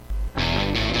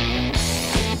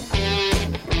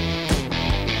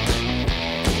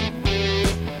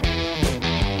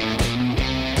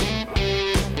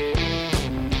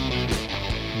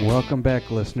Welcome back,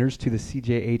 listeners, to the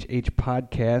CJHH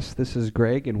podcast. This is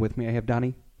Greg, and with me I have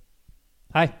Donnie.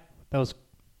 Hi. That was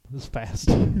fast.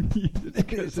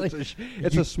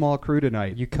 It's a small crew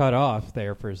tonight. You cut off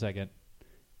there for a second.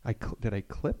 Did I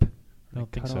clip? I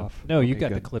don't think cut so. off? No, you Okay, got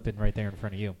good. the clip in right there in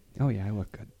front of you. Oh, yeah, I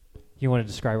look good. You want to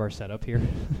describe our setup here?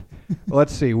 Well,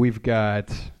 let's see. We've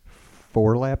got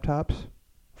four laptops,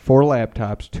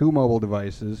 2 mobile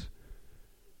devices,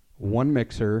 1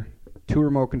 mixer, 2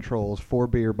 remote controls, 4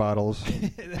 beer bottles.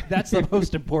 That's the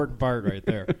most important part right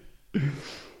there.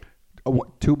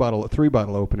 3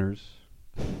 bottle openers.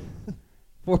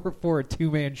 For a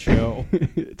two-man show.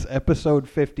 It's episode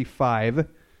 55.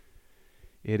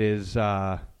 It is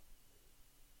September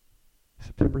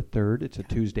 3rd. It's a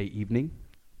Tuesday evening.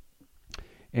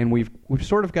 And we've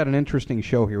sort of got an interesting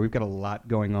show here. We've got a lot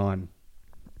going on.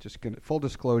 Just full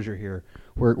disclosure here.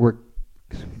 We're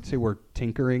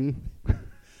tinkering.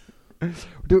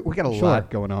 We got a lot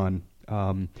going on.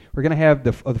 We're going to have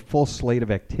the full slate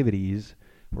of activities.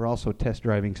 We're also test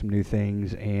driving some new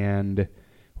things, and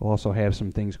we'll also have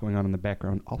some things going on in the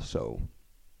background also.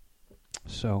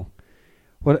 So,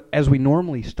 as we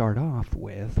normally start off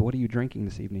with, what are you drinking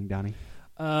this evening, Donnie?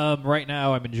 Right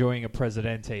now I'm enjoying a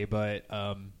Presidente, but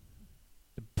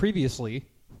previously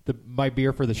my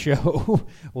beer for the show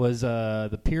was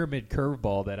the Pyramid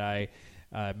Curveball that I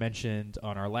mentioned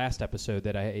on our last episode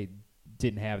that I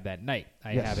didn't have that night.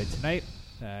 I have it tonight.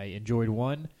 I enjoyed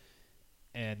one.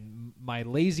 And my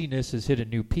laziness has hit a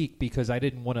new peak because I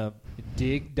didn't want to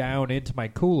dig down into my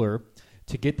cooler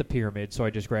to get the Pyramid, so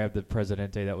I just grabbed the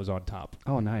Presidente that was on top.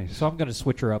 Oh, nice. So I'm going to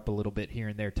switch her up a little bit here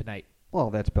and there tonight. Well,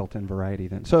 that's built-in variety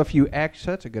then. So if you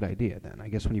so that's a good idea then. I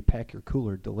guess when you pack your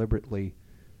cooler, deliberately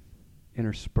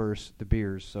intersperse the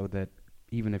beers so that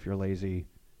even if you're lazy,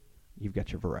 you've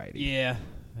got your variety. Yeah,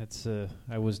 that's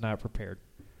I was not prepared.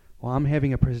 Well, I'm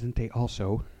having a Presidente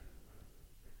also.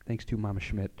 Thanks to Mama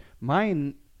Schmidt.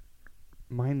 Mine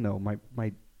though, my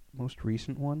most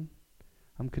recent one,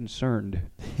 I'm concerned.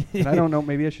 And I don't know,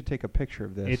 maybe I should take a picture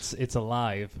of this. It's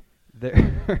alive.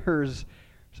 There's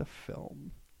a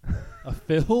film. A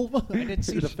film? I didn't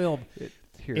see the film.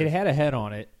 It had a head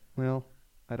on it. Well,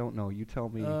 I don't know. You tell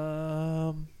me.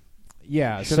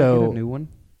 Yeah, should I get a new one?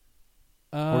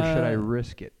 Or should I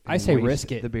risk it? I say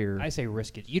risk it. The beer. I say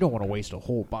risk it. You don't want to waste a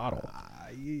whole bottle.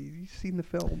 You've seen the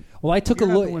film. Well, I took You're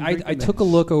a not look. the one I drinking took a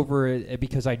this. look over it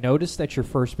because I noticed that your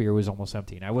first beer was almost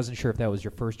empty, and I wasn't sure if that was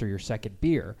your first or your second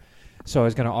beer. So I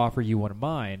was going to offer you one of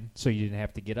mine, so you didn't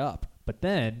have to get up. But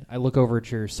then I look over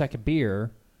at your second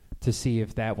beer to see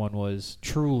if that one was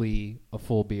truly a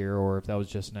full beer or if that was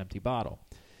just an empty bottle.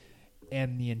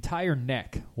 And the entire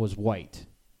neck was white,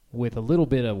 with a little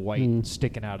bit of white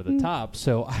sticking out of the top.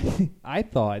 So I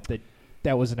thought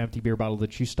that was an empty beer bottle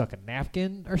that you stuck a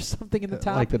napkin or something in the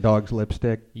top. Like the dog's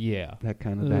lipstick. Yeah. That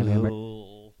kind of dynamic.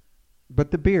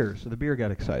 But the beer, so the beer got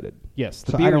excited. Yes,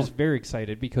 the So beer is very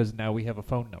excited because now we have a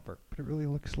phone number. But it really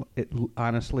looks like,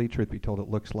 honestly, truth be told, it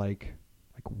looks like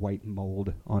white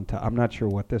mold on top. I'm not sure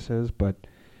what this is, but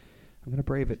I'm going to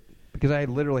brave it. Because I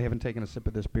literally haven't taken a sip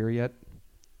of this beer yet.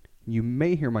 You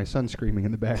may hear my son screaming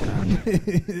in the background.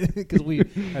 Because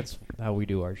that's how we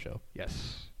do our show.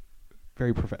 Yes.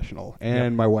 Very professional.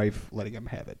 And my wife letting him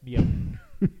have it. Yep.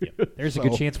 There's a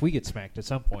good chance we get smacked at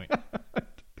some point.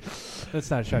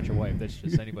 That's not a shot at your wife. That's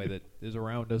just anybody that is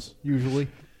around us, usually.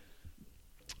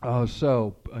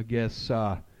 So I guess,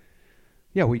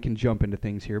 we can jump into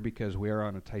things here because we are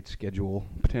on a tight schedule,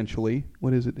 potentially.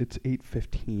 What is it? It's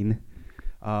 8:15.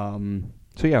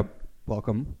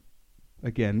 Welcome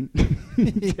again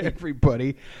to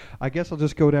everybody. I guess I'll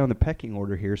just go down the pecking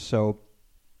order here. So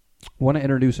I want to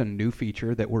introduce a new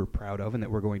feature that we're proud of and that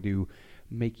we're going to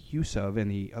make use of in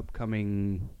the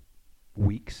upcoming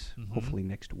weeks, hopefully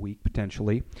next week,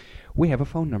 potentially. We have a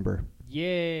phone number.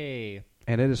 Yay!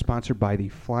 And it is sponsored by the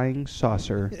Flying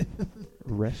Saucer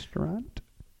Restaurant?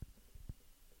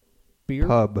 Beer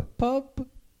Pub.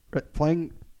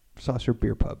 Flying Saucer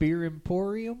Beer Pub. Beer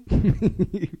Emporium?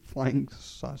 Flying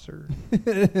Saucer.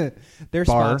 They're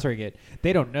Bar. sponsoring it.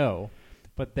 They don't know,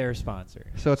 but they're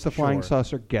sponsoring. So it's the Flying Sure.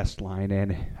 Saucer guest line,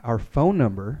 and our phone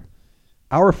number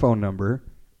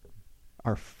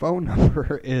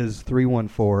is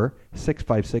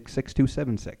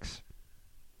 314-656-6276.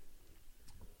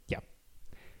 Yeah.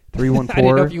 314. I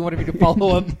didn't know if you wanted me to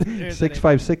follow up.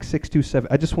 656-627.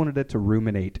 I just wanted it to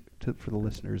ruminate for the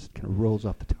listeners. It kind of rolls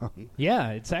off the tongue.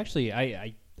 Yeah, it's actually,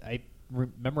 I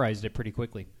memorized it pretty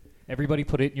quickly. Everybody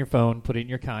put it in your phone, put it in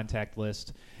your contact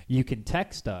list. You can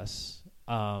text us.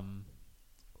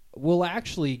 We'll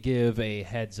actually give a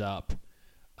heads up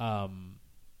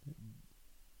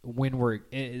when we're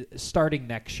starting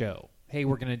next show. hey,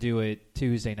 we're going to do it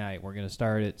Tuesday night. We're going to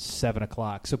start at 7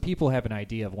 o'clock. So people have an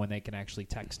idea of when they can actually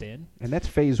text in. And that's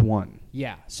phase 1.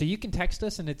 Yeah. So you can text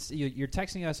us, and you're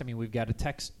texting us. I mean, we've got a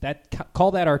text.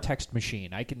 Call that our text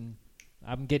machine.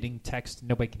 I'm getting text.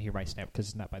 Nobody can hear my snap because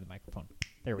it's not by the microphone.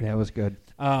 There we go. That was good.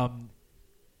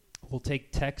 We'll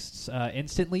take texts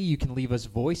instantly. You can leave us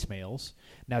voicemails.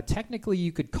 Now, technically,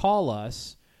 you could call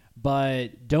us,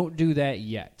 but don't do that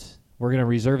yet. We're going to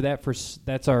reserve that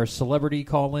that's our celebrity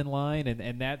call-in line,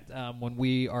 and that when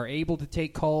we are able to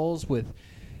take calls with,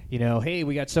 hey,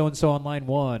 we got so-and-so on line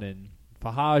 1 and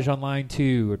Fahaj on line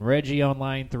 2 and Reggie on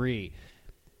line 3,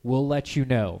 we'll let you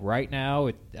know. Right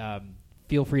now,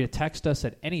 feel free to text us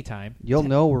at any time. You'll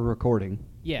know we're recording.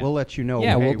 Yeah. We'll let you know.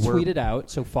 Yeah, hey, we'll tweet it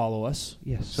out, so follow us.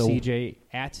 Yes. So CJ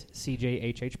at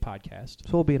CJHH Podcast.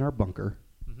 So we'll be in our bunker.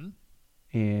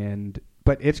 Mm-hmm.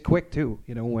 But it's quick, too.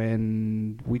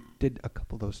 When we did a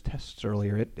couple of those tests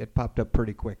earlier, it popped up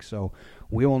pretty quick. So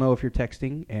we will know if you're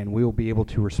texting, and we will be able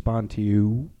to respond to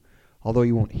you, although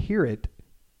you won't hear it,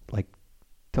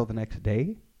 till the next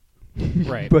day.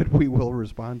 Right. But we will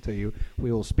respond to you.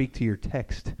 We will speak to your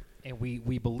text. And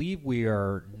we believe we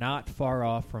are not far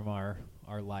off from our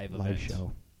live event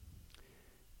show.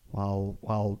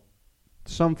 While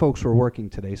some folks were working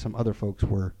today, some other folks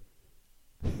were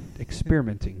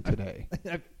experimenting today.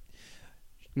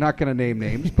 Not going to name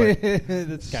names, but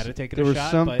that's got to take it a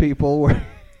shot. There were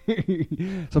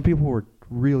some people were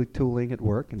really tooling at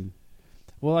work, and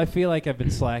well, I feel like I've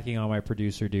been slacking on my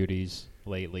producer duties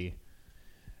lately.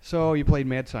 So you played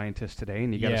Mad Scientist today,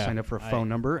 and you got to Yeah, sign up for a phone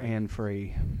number and for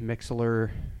a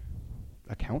Mixlr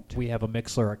account. We have a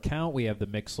Mixlr account. We have the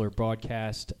Mixlr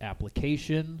broadcast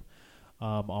application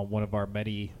on one of our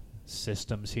many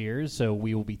systems here, so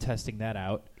we will be testing that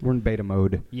out. We're in beta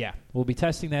mode. Yeah, we'll be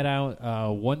testing that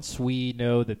out. Once we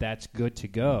know that that's good to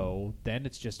go, then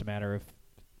it's just a matter of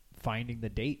finding the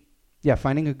date. Yeah,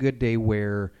 finding a good day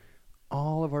where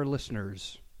all of our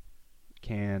listeners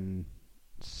can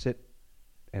sit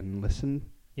and listen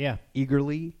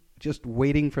eagerly, just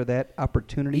waiting for that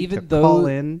opportunity to call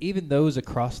in. Even those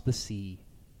across the sea.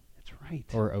 That's right.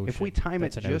 Or ocean. If we time it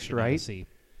just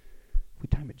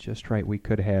right, we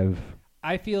could have.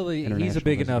 I feel that he's a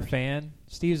big enough fan.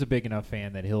 Steve's a big enough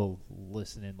fan that he'll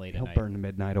listen in late at night. He'll burn the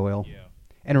midnight oil. Yeah.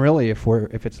 And really, if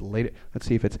it's late, let's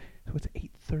see, it's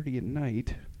 8:30 at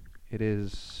night. It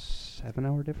is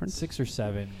 7-hour difference. 6 or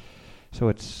 7. So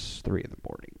it's 3 in the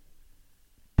morning.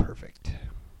 Perfect.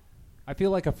 I feel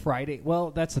like a Friday.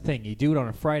 Well, that's the thing. You do it on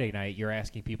a Friday night. You're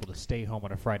asking people to stay home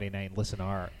on a Friday night and listen to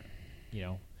our,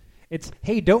 It's,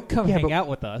 hey, don't come hang out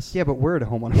with us. Yeah, but we're at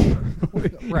home on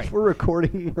right. If we're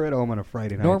recording, we're at home on a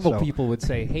Friday night. Normal people would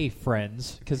say, hey,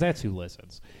 friends, because that's who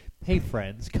listens. Hey,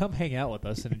 friends, come hang out with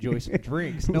us and enjoy some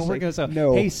drinks. No, we're going to say,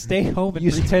 hey, stay home and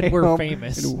pretend we're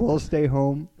famous. And we'll stay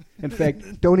home. In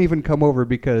fact, don't even come over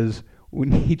because we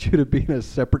need you to be in a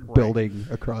separate building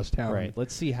across town. Right.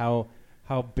 Let's see how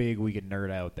big we can nerd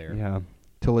out there. Yeah,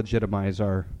 to legitimize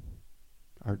our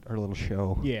little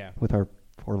show. Yeah. With our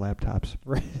 4 laptops.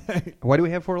 Right. Why do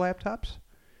we have 4 laptops?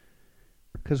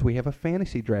 Because we have a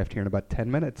fantasy draft here in about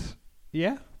 10 minutes.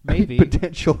 Yeah, maybe.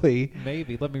 Potentially.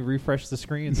 Maybe. Let me refresh the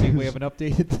screen and see if we have an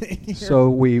updated thing here. So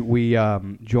we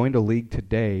joined a league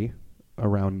today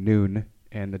around noon,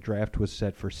 and the draft was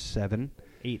set for 7.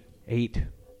 8.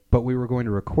 But we were going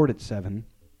to record at 7.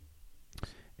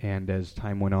 And as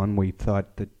time went on, we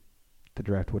thought that the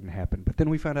draft wouldn't happen. But then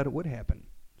we found out it would happen.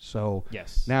 So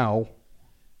now,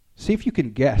 see if you can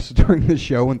guess during the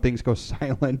show when things go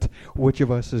silent which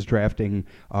of us is drafting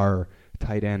our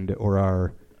tight end or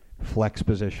our flex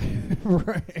position.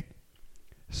 Right.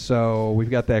 So we've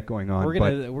got that going on.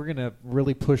 We're gonna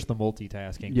really push the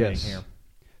multitasking thing here.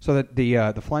 So that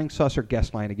the Flying Saucer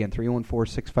guest line again,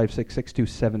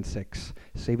 314-656-6276.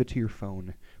 Save it to your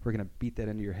phone. We're gonna beat that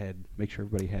into your head. Make sure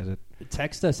everybody has it.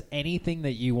 Text us anything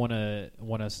that you want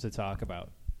us to talk about.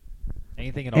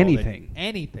 Anything at all. Anything.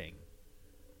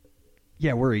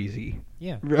 Yeah, we're easy.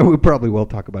 Yeah. We probably will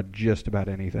talk about just about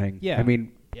anything. Yeah. I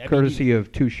mean, courtesy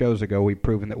of 2 shows ago, we've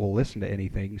proven that we'll listen to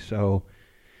anything. So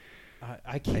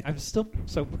I'm still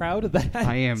so proud of that.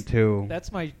 I am too.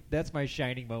 That's my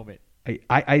shining moment.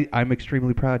 I'm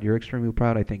extremely proud. You're extremely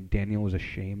proud. I think Daniel was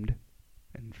ashamed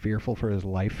and fearful for his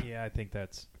life. Yeah, I think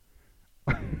that's.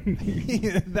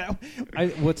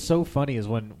 What's so funny is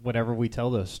whenever we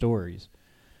tell those stories,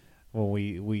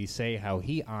 when we say how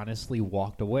he honestly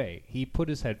walked away. He put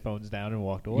his headphones down and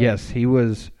walked away. Yes, he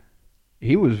was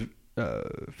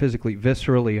physically,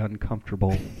 viscerally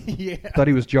uncomfortable. Yeah. Thought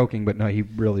he was joking, but no, he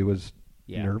really was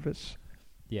nervous.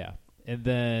 Yeah. And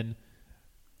then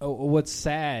what's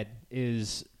sad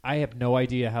is I have no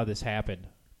idea how this happened.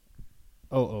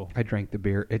 I drank the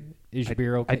beer. Is your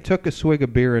beer okay? I took a swig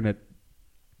of beer and I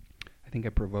think I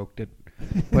provoked it.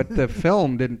 But the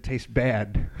film didn't taste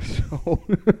bad. So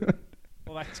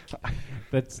well,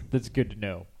 that's good to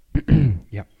know.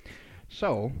 Yeah.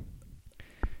 So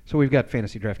we've got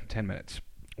fantasy draft in 10 minutes.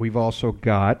 We've also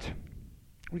got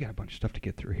a bunch of stuff to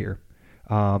get through here.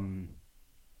 So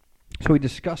we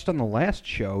discussed on the last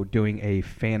show doing a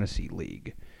fantasy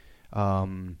league.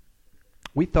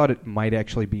 We thought it might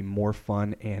actually be more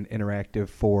fun and interactive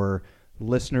for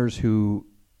listeners who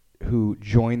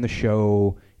join the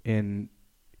show in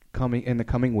the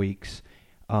coming weeks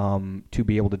to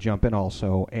be able to jump in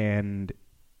also, and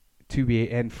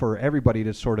for everybody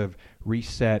to sort of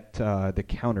reset the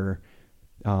counter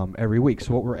every week.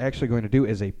 So what we're actually going to do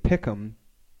is a pick'em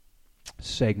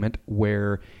segment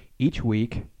where each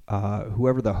week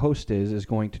whoever the host is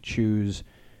going to choose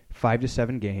 5 to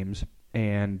 7 games,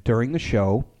 and during the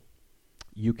show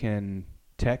you can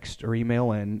text or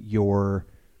email in your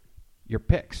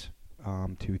picks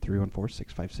to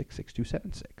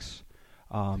 314-656-6276.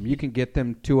 You can get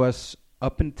them to us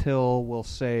up until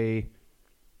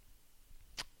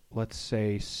let's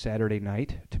say Saturday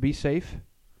night to be safe.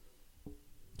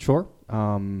 Sure.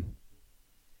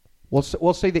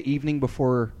 We'll say the evening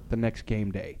before the next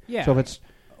game day. Yeah. So if it's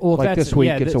like this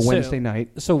week, it's a Wednesday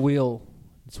night. So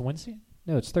it's Wednesday?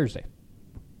 No, it's Thursday.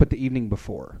 But the evening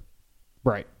before.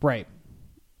 Right. But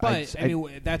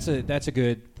that's a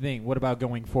good thing. What about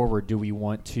going forward? Do we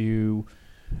want to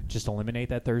just eliminate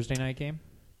that Thursday night game?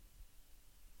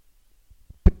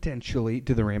 Potentially.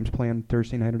 Do the Rams play on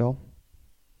Thursday night at all?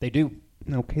 They do.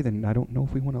 Okay, then I don't know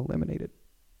if we want to eliminate it.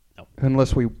 No.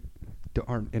 Unless we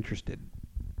aren't interested.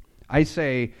 I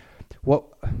say,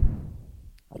 well, I'm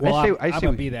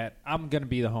gonna be that. I'm gonna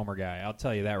be the homer guy. I'll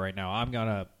tell you that right now. I'm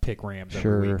gonna pick Rams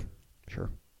every week.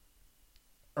 Sure.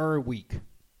 Week.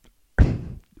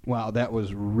 Wow, that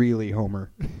was really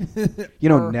homer. You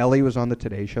know, Nelly was on the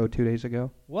Today Show 2 days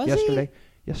ago. Was yesterday?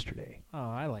 he? Yesterday.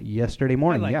 Oh, I like yesterday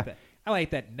morning. I like that. I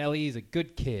like that. Nelly, he's a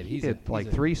good kid. He did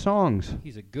 3 songs.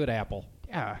 He's a good apple.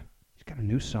 Yeah, he's got a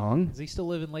new song. Does he still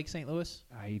live in Lake St. Louis?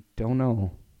 I don't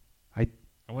know. I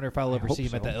wonder if I'll ever see him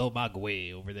so. at the El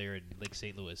Magui over there in Lake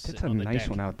St. Louis. It's a nice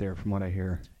one out there from what I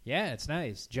hear. Yeah, it's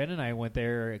nice. Jen and I went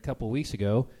there a couple of weeks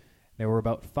ago. There were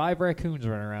about 5 raccoons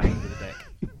running around over the deck.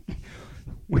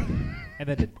 And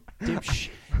then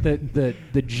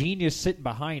the genius sitting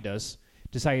behind us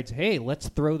decides, hey, let's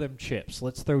throw them chips.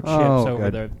 Let's throw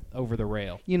chips over the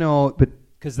rail. You know, but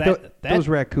because those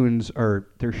raccoons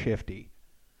they're shifty.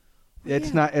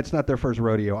 It's not their first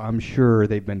rodeo. I'm sure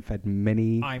they've been fed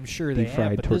many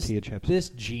deep-fried tortilla chips. This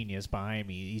genius behind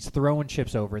me, he's throwing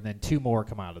chips over, and then 2 more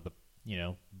come out of the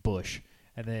bush,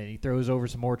 and then he throws over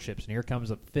some more chips, and here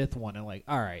comes a 5th one, and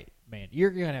all right, man,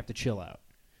 you're gonna have to chill out.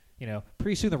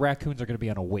 Pretty soon the raccoons are gonna be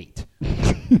on a wait.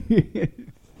 We're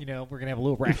gonna have a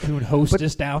little raccoon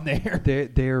hostess down there.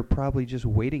 They're probably just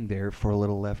waiting there for a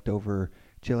little leftover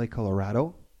chile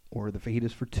colorado or the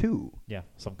fajitas for 2. Yeah,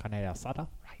 some carne asada.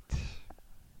 Right.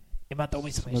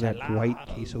 Some of that white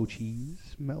queso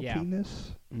cheese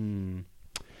meltiness. Yeah.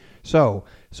 So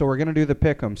we're going to do the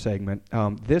pick'em segment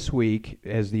this week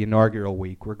as the inaugural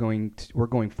week. We're going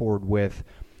forward with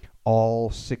all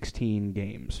 16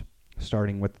 games,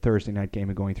 starting with the Thursday night game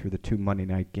and going through the 2 Monday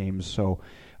night games. So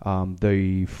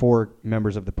the 4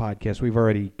 members of the podcast, we've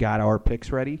already got our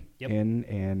picks ready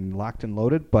and locked and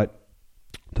loaded. But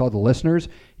to all the listeners,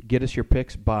 get us your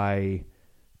picks by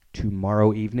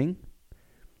tomorrow evening.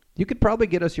 You could probably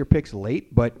get us your picks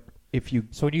late, but if you...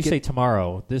 So when you say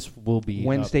tomorrow, this will be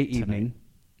Wednesday evening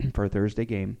for a Thursday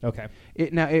game. Okay.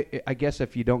 I guess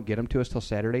if you don't get them to us till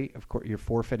Saturday, of course, you're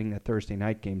forfeiting that Thursday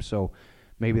night game, so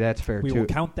maybe that's fair, too. We will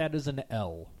count that as an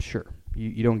L. Sure.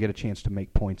 You don't get a chance to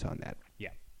make points on that. Yeah.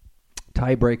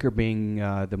 Tiebreaker being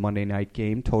the Monday night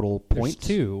game, total points.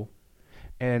 There's 2.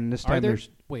 And this time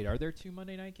are there 2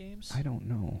 Monday night games? I don't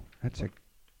know. That's a...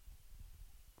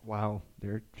 Wow,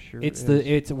 there sure is.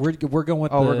 We're going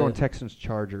with we're going Texans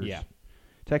Chargers. Yeah.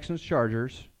 Texans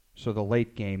Chargers. So the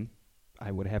late game,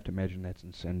 I would have to imagine that's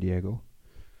in San Diego.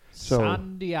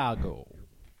 San Diego.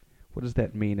 What does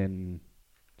that mean in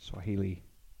Swahili?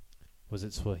 Was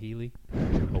it Swahili?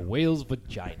 A whale's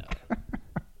vagina.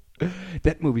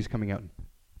 That movie's coming out in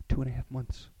 2.5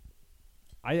 months.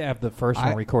 I have the first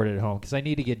one recorded at home because I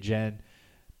need to get Jen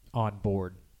on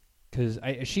board. Because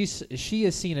she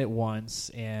has seen it once,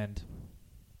 and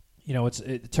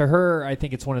to her, I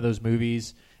think it's one of those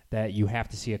movies that you have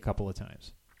to see a couple of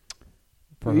times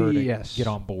for her to get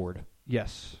on board.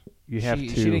 Yes, you have to.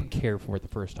 She didn't care for it the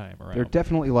first time around. They're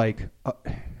definitely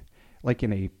like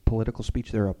in a political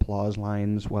speech, there are applause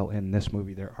lines. Well, in this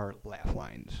movie, there are laugh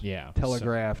lines. Yeah.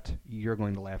 Telegraphed, you're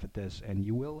going to laugh at this, and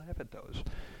you will laugh at those.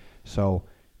 So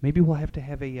maybe we'll have to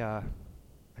have a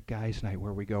guys' night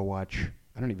where we go watch,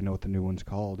 I don't even know what the new one's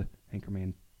called,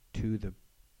 Anchorman 2, the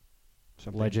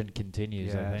something. Legend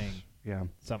Continues, I think. Yeah.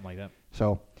 Something like that.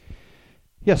 So,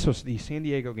 yeah, so it's the San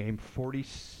Diego game,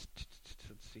 let's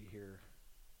see here,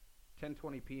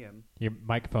 10:20 p.m. Your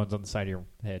microphone's on the side of your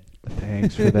head.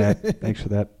 Thanks for that. Thanks for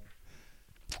that.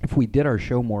 If we did our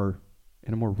show more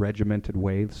in a more regimented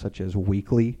way, such as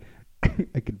weekly,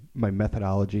 my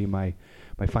methodology, my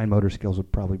fine motor skills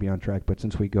would probably be on track. But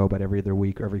since we go about every other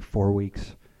week or every 4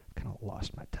 weeks, I kind of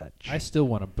lost my touch. I still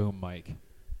want a boom mic.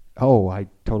 Oh, I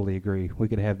totally agree. We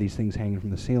could have these things hanging from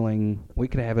the ceiling. We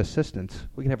could have assistants.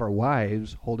 We could have our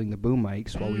wives holding the boom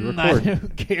mics while we record. I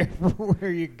don't care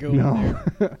where you go. No.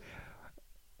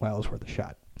 Well, it's worth a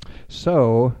shot.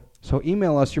 So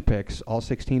email us your picks, all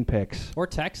 16 picks. Or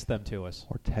text them to us.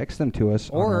 Or text them to us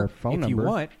or on our phone number. Or if you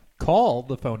want, call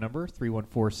the phone number,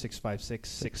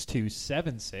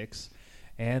 314-656-6276,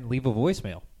 and leave a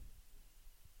voicemail.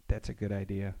 That's a good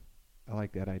idea. I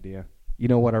like that idea. You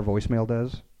know what our voicemail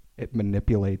does? It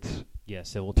manipulates.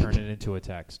 Yes, it will turn it into a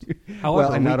text. However,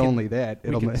 well, and not only that,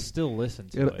 we can still listen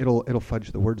to it. It'll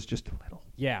fudge the words just a little.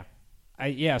 Yeah.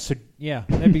 That'd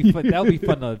be fun. That would be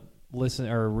fun to listen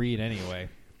or read anyway.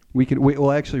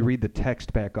 We'll actually read the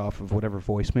text back off of whatever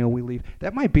voicemail we leave.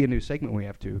 That might be a new segment we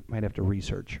might have to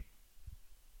research.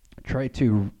 Try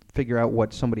to figure out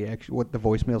what the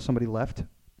voicemail somebody left.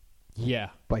 Yeah.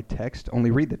 By text.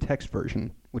 Only read the text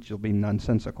version, which will be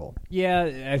nonsensical.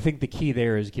 Yeah, I think the key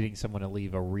there is getting someone to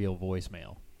leave a real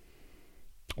voicemail.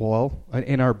 Well,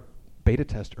 in our beta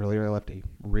test earlier, I left a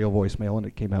real voicemail and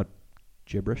it came out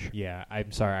gibberish. Yeah,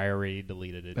 I'm sorry, I already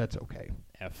deleted it. That's okay.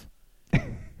 F.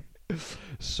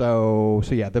 So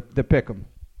yeah, the pick'em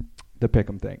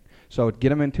thing. So get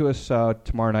them into us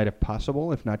tomorrow night if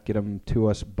possible. If not, get them to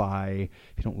us if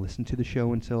you don't listen to the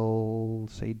show until,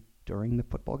 say, during the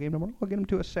football game tomorrow, we'll get them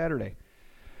to us Saturday.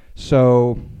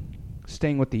 So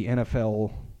staying with the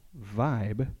NFL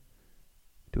vibe,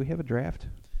 do we have a draft?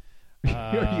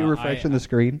 Are you refreshing the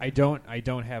screen? I don't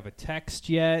have a text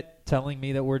yet telling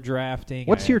me that we're drafting.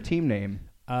 What's your team name?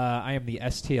 I am the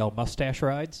STL Mustache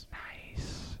Rides.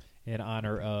 Nice. In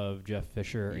honor of Jeff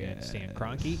Fisher and Stan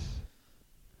Kroenke.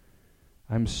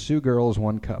 I'm Sioux Girls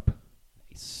 1 Cup.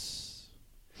 Nice.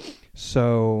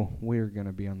 So we're going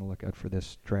to be on the lookout for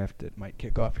this draft that might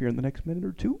kick off here in the next minute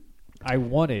or two. I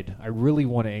really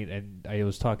wanted, and I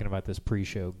was talking about this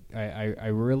pre-show, I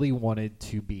really wanted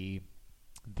to be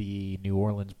the New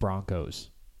Orleans Broncos.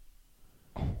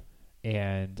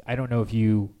 And I don't know if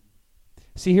you...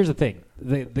 See, here's the thing.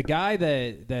 The guy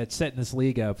that's setting this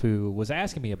league up who was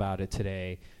asking me about it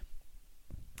today,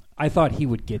 I thought he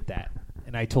would get that.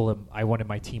 And I told him I wanted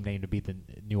my team name to be the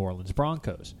New Orleans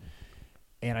Broncos.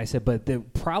 And I said, but the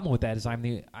problem with that is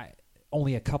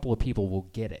only a couple of people will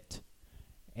get it.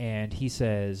 And he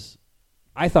says,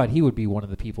 I thought he would be one of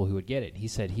the people who would get it. He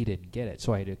said he didn't get it,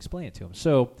 so I had to explain it to him.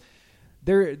 So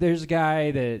there's a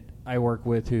guy that I work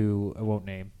with who I won't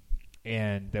name,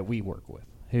 and that we work with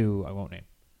who I won't name.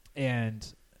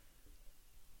 And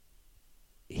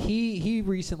he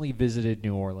recently visited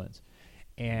New Orleans,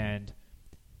 and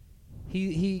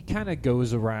he kind of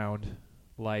goes around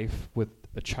life with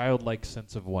a childlike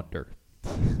sense of wonder.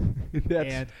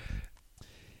 And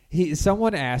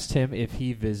someone asked him if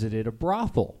he visited a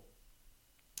brothel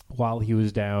while he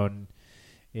was down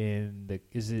in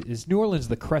is New Orleans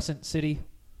the Crescent City?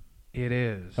 It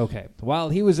is. Okay. While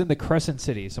he was in the Crescent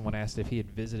City, someone asked if he had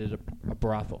visited a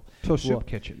brothel. So soup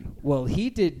kitchen. Well, he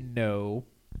didn't know.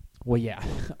 Well, yeah,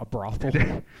 a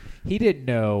brothel. He didn't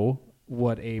know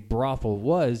what a brothel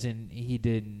was, and he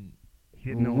didn't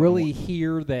really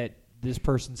hear that this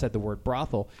person said the word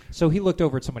brothel. So he looked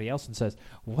over at somebody else and says,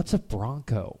 "What's a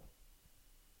Bronco?"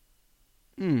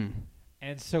 And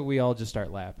so we all just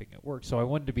start laughing at work. So I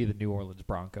wanted to be the New Orleans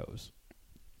Broncos.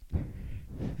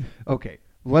 Okay.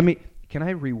 Can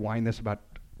I rewind this about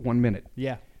 1 minute?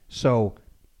 Yeah. So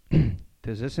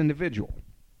does this individual,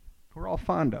 who we're all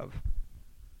fond of,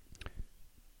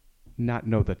 not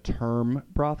know the term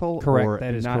brothel? Correct. Or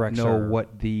that is not correct, know sir.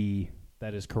 what the...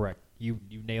 That is correct. You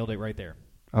nailed it right there.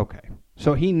 Okay.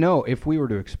 So if we were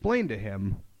to explain to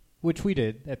him... Which we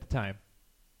did at the time.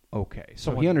 Okay.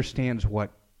 So he understands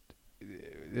what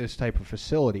this type of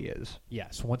facility is.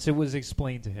 Yes. Once it was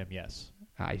explained to him, yes.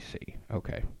 I see.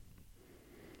 Okay.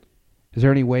 Is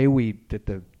there any way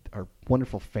our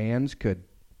wonderful fans could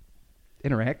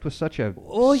interact with such a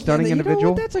stunning individual?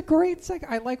 Know what? That's a great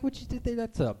I like what you did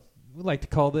there. We like to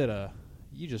call it a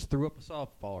You just threw up a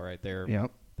softball right there.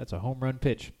 Yep. That's a home run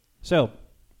pitch. So,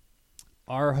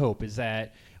 our hope is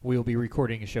that we'll be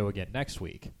recording a show again next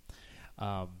week.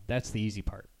 That's the easy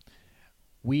part.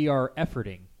 We are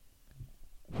efforting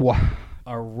Wow.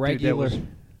 our regular... Dude,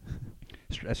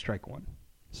 that's strike one.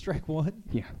 Strike one?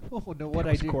 Yeah. Oh, no, what that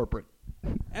I was do? corporate.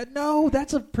 No,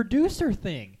 that's a producer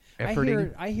thing.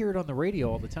 Efforting? I hear it on the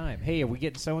radio all the time. Hey, are we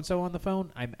getting so-and-so on the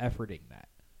phone? I'm efforting that.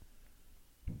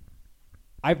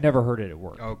 I've never heard it at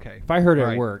work. Okay. If I heard it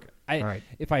Right. at work, Right.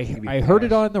 if I Maybe heard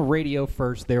it pass. on the radio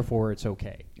first, therefore it's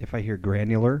okay. If I hear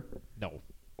granular No.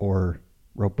 or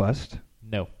robust,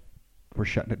 No. we're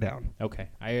shutting it down. Okay.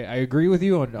 I agree with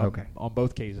you on Okay. on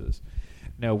both cases.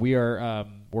 No, we are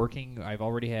working. I've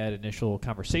already had initial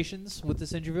conversations with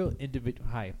this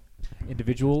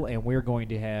individual, and we're going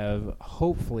to have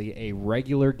hopefully a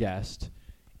regular guest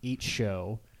each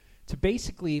show to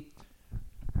basically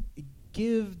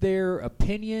give their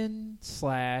opinion /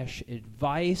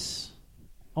 advice,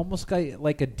 almost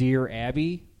like a Dear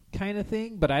Abby kind of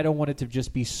thing, but I don't want it to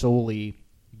just be solely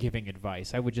giving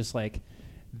advice. I would just like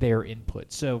their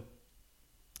input. So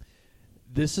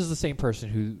this is the same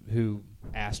person who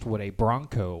asked what a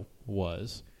Bronco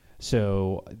was.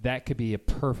 So that could be a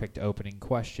perfect opening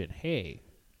question. Hey,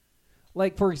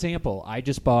 like, for example, I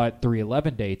just bought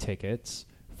 311 day tickets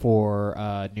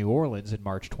for New Orleans in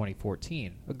March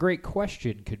 2014. A great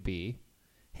question could be,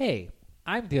 hey,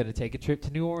 I'm going to take a trip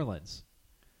to New Orleans.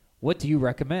 What do you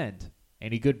recommend?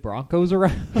 Any good Broncos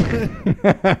around?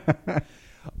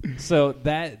 So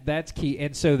that's key.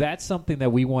 And so that's something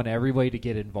that we want everybody to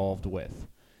get involved with.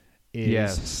 Is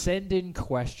Yes. send in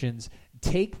questions.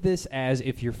 Take this as,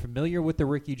 if you're familiar with the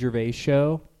Ricky Gervais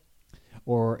show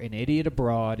or An Idiot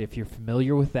Abroad, if you're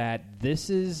familiar with that, this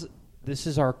is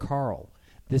our Carl.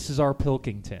 This is our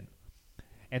Pilkington.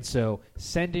 And so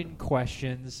send in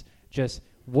questions. Just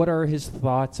what are his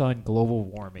thoughts on global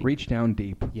warming? Reach down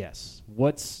deep. Yes.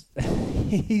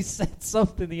 He said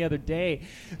something the other day.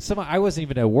 I wasn't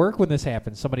even at work when this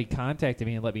happened. Somebody contacted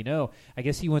me and let me know. I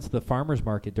guess he went to the farmer's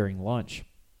market during lunch.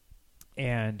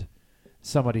 And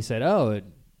somebody said, oh,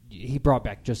 he brought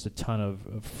back just a ton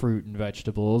of fruit and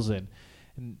vegetables. And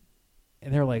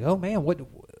they're like, oh, man,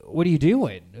 what are you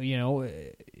doing? You know,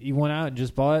 you went out and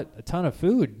just bought a ton of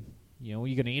food. You know,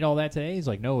 you going to eat all that today? He's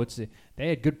like, no, they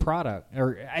had good product.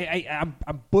 Or I'm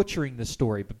butchering the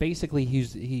story, but basically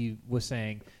he was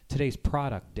saying today's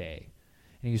product day,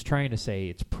 and he was trying to say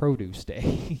it's produce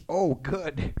day. Oh,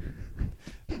 good.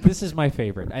 This is my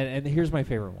favorite, and here's my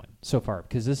favorite one so far,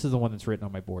 because this is the one that's written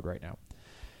on my board right now.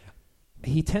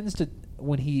 He tends to,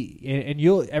 when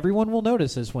everyone will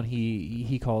notice this when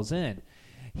he calls in,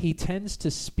 he tends to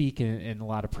speak in a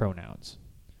lot of pronouns.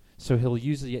 So he'll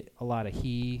use a lot of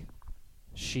he,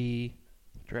 she.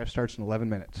 Draft starts in 11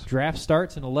 minutes. Draft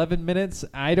starts in 11 minutes.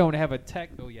 I don't have a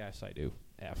tech. Oh, yes, I do.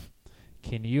 F.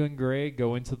 Can you and Greg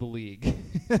go into the league?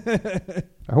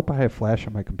 I hope I have Flash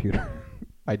on my computer.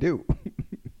 I do.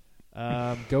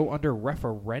 Go under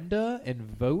referenda and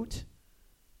vote.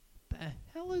 The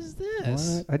hell is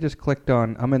this? What? I just clicked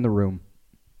on, I'm in the room.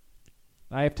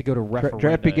 I have to go to referenda.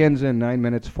 Draft begins in 9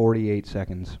 minutes, 48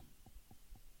 seconds.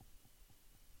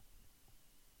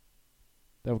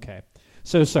 Okay.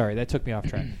 So sorry, that took me off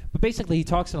track. But basically, he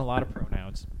talks in a lot of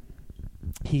pronouns.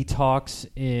 He talks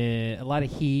in a lot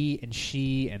of he and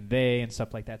she and they and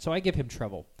stuff like that. So I give him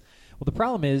trouble. Well, the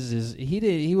problem is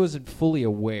he wasn't fully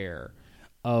aware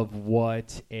of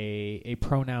what a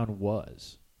pronoun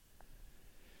was.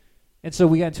 And so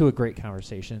we got into a great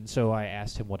conversation. So I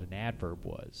asked him what an adverb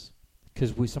was.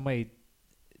 Because somebody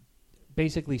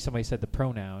said the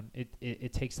pronoun,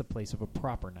 it takes the place of a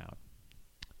proper noun.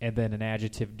 And then an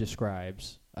adjective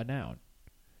describes a noun.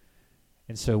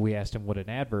 And so we asked him what an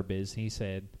adverb is, and he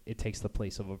said it takes the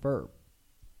place of a verb.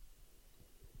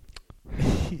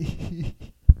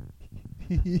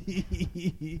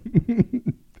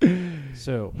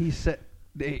 So he said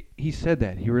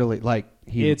that. He really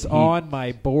it's on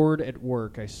my board at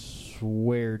work, I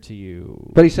swear to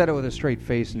you. But he said it with a straight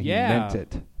face, and he meant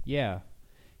it. Yeah.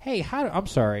 Hey, I'm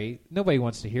sorry, nobody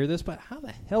wants to hear this, but how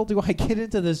the hell do I get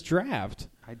into this draft?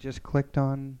 I just clicked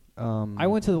on... I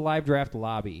went to the live draft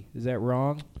lobby. Is that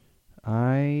wrong?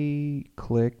 I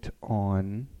clicked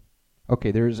on...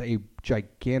 Okay, there's a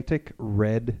gigantic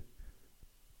red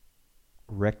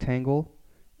rectangle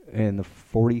in the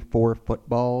 44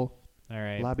 football All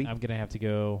right, lobby. I'm going to have to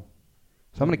go...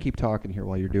 So I'm going to keep talking here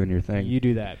while you're doing your thing. You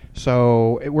do that.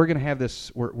 So we're going to have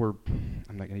this... I'm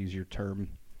not going to use your term.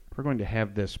 We're going to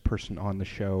have this person on the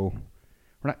show.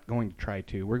 We're not going to try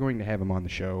to. We're going to have him on the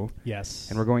show. Yes.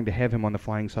 And we're going to have him on the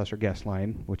Flying Saucer guest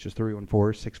line, which is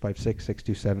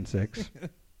 314-656-6276.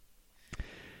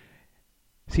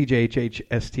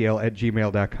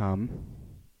 cjhhstl@gmail.com.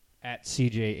 At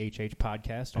CJHH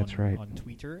Podcast That's right. on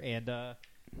Twitter. And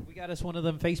we got us one of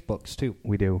them Facebooks, too.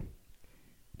 We do.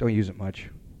 Don't use it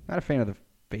much. Not a fan of the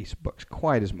Facebooks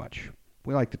quite as much.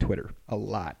 We like the Twitter a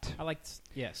lot. I liked,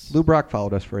 yes. Lou Brock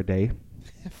followed us for a day.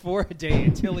 For a day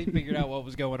until he figured out what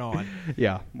was going on.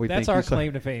 Yeah. That's our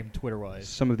claim to fame, Twitter-wise.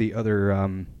 Some of the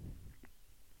other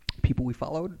people we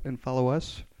followed and follow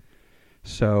us.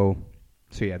 So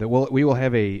yeah, we will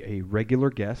have a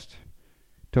regular guest.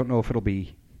 Don't know if it'll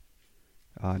be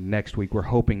next week. We're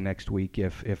hoping next week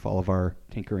if all of our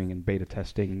tinkering and beta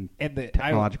testing and the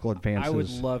technological advances. I would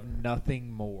love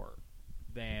nothing more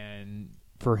than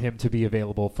for him to be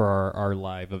available for our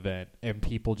live event and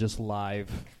people just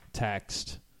live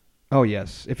text. Oh,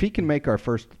 yes. If he can make our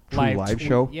first true live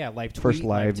show. Yeah, live tweet, first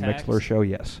live text. Mixler show,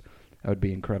 yes. That would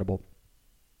be incredible.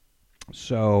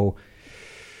 So,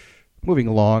 moving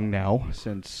along now,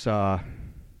 since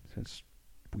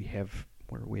we have,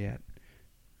 where are we at?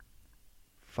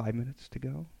 5 minutes to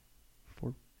go?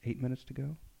 8 minutes to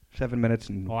go? 7 minutes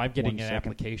and Well, I'm getting 1 an second.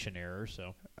 application error,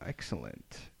 so.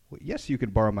 Excellent. Well, yes, you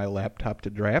could borrow my laptop to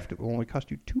draft. It will only cost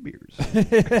you 2 beers.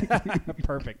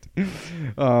 Perfect.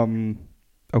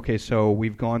 Okay, so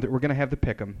we've gone we're going to have the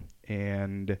pick'em.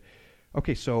 And,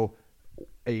 okay, so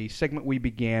a segment we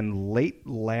began late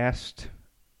last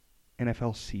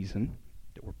NFL season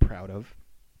that we're proud of.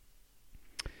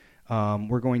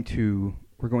 We're going to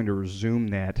resume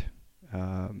that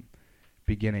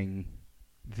beginning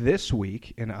this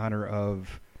week in honor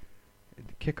of the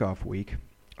kickoff week.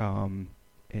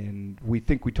 And we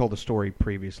think we told the story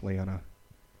previously on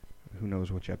who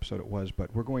knows which episode it was,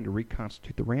 but we're going to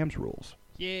reconstitute the Rams rules.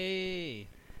 Yay!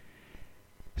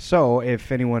 So if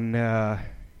anyone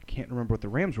can't remember what the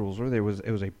Rams rules were, it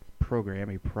was a program,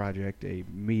 a project, a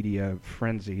media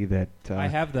frenzy that... I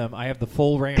have them. I have the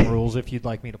full Ram rules if you'd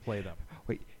like me to play them.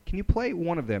 Wait, can you play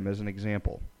one of them as an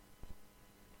example?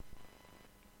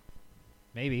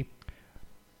 Maybe.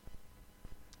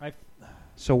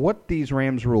 So what these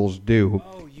Rams rules do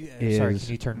is... Sorry, can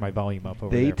you turn my volume up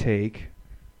over there? They take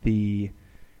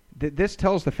this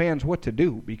tells the fans what to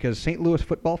do, because St. Louis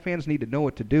football fans need to know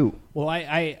what to do. Well,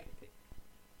 I've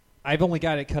only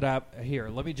got it cut out here.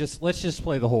 Let's just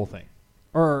play the whole thing.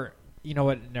 Or, you know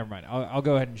what? Never mind. I'll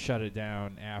go ahead and shut it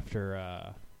down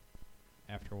after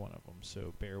one of them.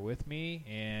 So bear with me,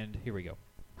 and here we go.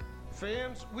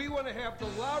 Fans, we want to have the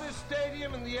loudest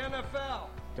stadium in the NFL.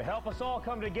 To help us all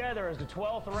come together as the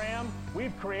 12th Ram,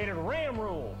 we've created Ram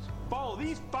Rules. Follow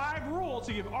these 5 rules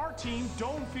to give our team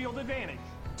dome field advantage.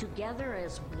 Together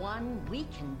as one, we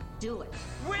can do it.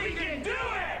 We can do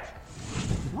it!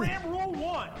 Ram Rule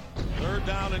 1. 3rd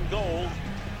down and goal.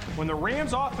 When the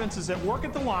Rams offense is at work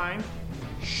at the line,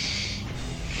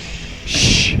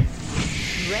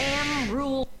 Ram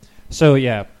Rule. So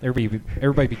yeah,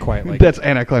 everybody be quiet. Like that's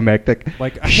anticlimactic.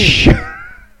 Like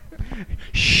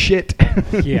shit.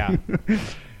 Yeah.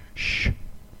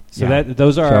 So Yeah.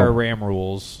 those are our Ram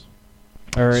rules,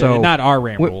 or not our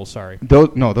Ram rules. Sorry.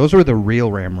 Those were the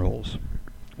real Ram rules.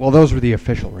 Well, those were the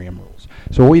official Ram rules.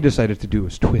 So what we decided to do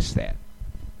is twist that.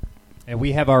 And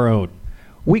we have our own.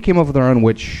 We came up with our own,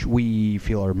 which we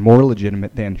feel are more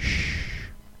legitimate than shh.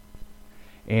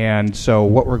 And so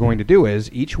what we're going to do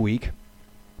is each week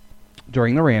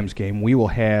during the Rams game, we will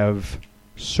have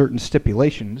certain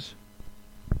stipulations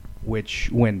which,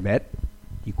 when met,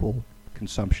 equal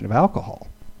consumption of alcohol.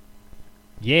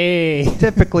 Yay!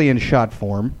 Typically in shot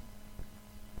form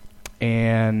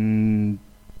and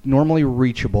normally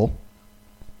reachable.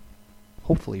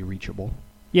 Hopefully reachable.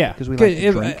 Yeah. Because we like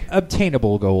to drink.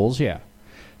 Obtainable goals, yeah.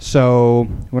 So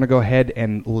we want to go ahead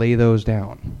and lay those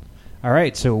down. All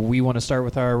right, so we want to start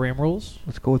with our Ram rules?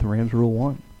 Let's go with Rams Rule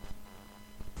 1.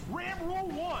 Ram Rule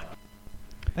 1.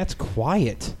 That's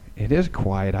quiet. It is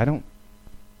quiet.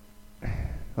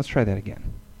 Let's try that again.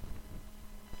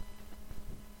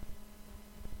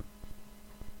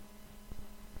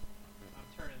 I'm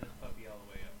turning this puppy all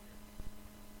the way up.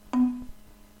 All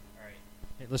right.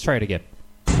 Let's try it again.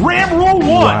 Ram Rule 1.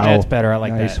 Wow. That's better. I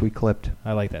like that. Nice, we clipped.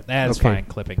 I like that. That's Okay. fine,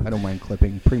 clipping. I don't mind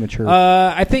clipping. Premature.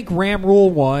 I think Ram Rule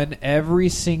 1, every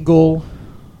single...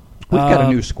 We've got a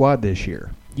new squad this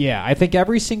year. Yeah, I think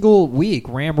every single week,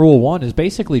 Ram Rule 1 is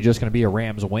basically just going to be a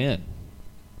Rams win.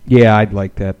 Yeah, I'd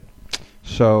like that.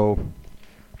 So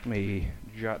let me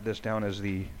jot this down as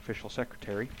the official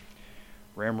secretary.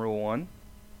 Ram Rule 1.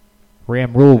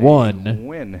 Ram Rule 1,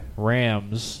 Win.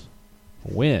 Rams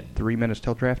win. 3 minutes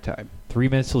till draft time. 3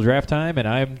 minutes till draft time, and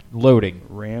I'm loading.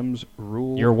 Rams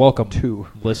Rule You're welcome, 2.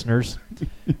 listeners.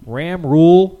 Ram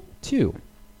Rule 2.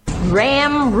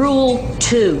 Ram Rule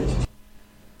 2.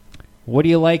 What do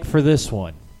you like for this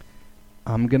one?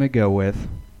 I'm going to go with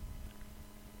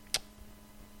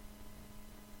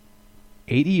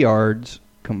 80 yards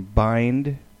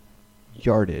combined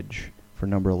yardage for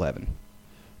number 11.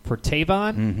 For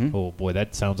Tavon? Mhm. Oh, boy,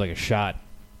 that sounds like a shot.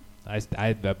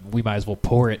 We might as well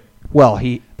pour it. Well,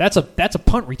 That's a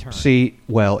punt return.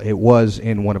 it was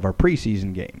in one of our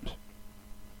preseason games.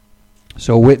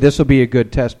 So this will be a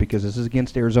good test because this is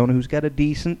against Arizona, who's got a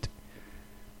decent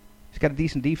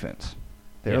defense.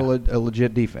 They're a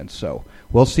legit defense. So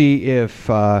we'll see if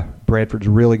Bradford's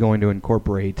really going to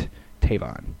incorporate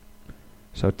Tavon.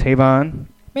 So Tavon.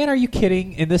 Man, are you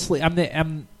kidding? In this league,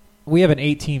 we have an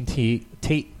 8-team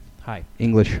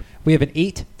English. We have an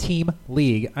 8-team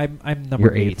league. I'm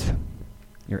number 8.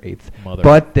 You're 8th. Mother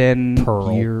But then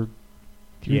pearl. you're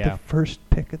the first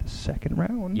pick of the second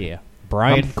round. Yeah.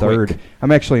 Brian I'm third. Quick.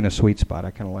 I'm actually in a sweet spot.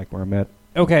 I kind of like where I'm at.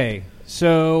 Okay,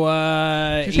 so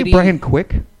Did you say Brian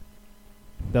Quick?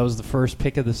 That was the first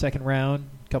pick of the second round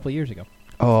a couple of years ago.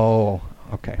 Oh,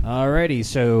 okay. Alrighty,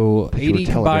 so I thought you were 80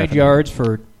 combined telegraphing. yards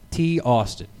for T.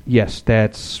 Austin. Yes,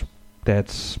 that's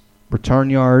return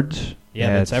yards.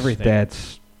 Yeah, that's everything.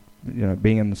 That's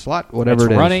being in the slot, whatever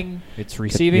It's it is. running, it's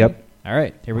receiving. Yep. All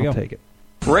right, here we I'll go. take it.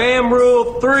 Ram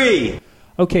Rule 3.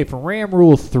 Okay, for Ram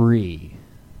Rule 3,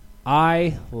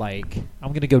 I'm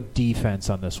going to go defense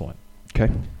on this one.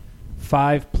 Okay.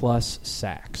 5+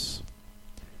 sacks.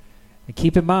 And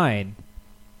keep in mind,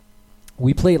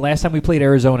 last time we played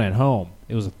Arizona at home.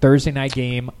 It was a Thursday night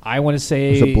game. I want to say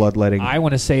It was a bloodletting. I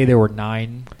want to say there were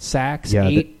 9 sacks.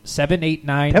 Yeah, 7, 8,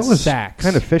 9 That was sacks.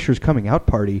 kind of Fisher's coming out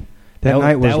party. That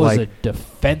night was like a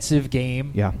defensive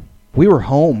game. Yeah. We were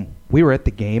home. We were at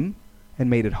the game and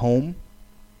made it home.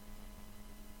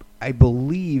 I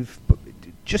believe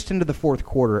just into the fourth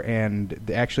quarter,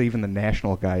 and actually even the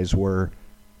national guys were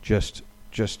just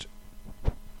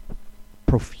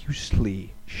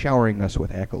profusely showering us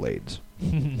with accolades.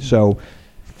 So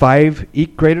 5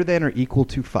 greater than or equal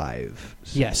to 5?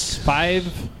 Yes,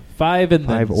 5 and then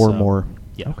 5 or some. more.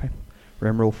 Yeah. Okay.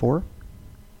 Ram Rule 4?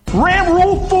 Ram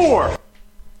Rule 4.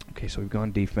 Okay, so we've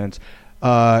gone defense.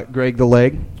 Greg, the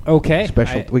leg. Okay.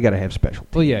 We got to have special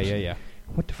teams. Well, yeah.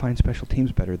 What defines special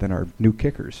teams better than our new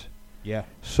kickers? Yeah.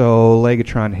 So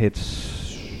Legatron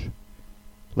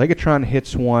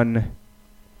hits one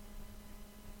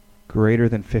greater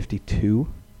than 52.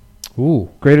 Ooh.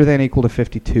 Greater than equal to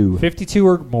 52. 52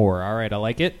 or more. All right, I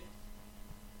like it.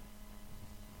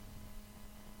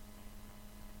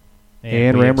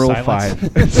 And we Ram have Rule silence.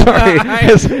 5. Sorry.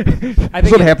 That's think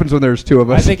what it- happens when there's two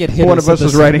of us. I think it hit one us of us at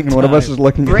is the writing same and one of us time. is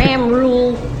looking at Ram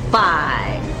Rule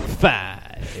 5.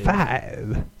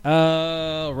 5.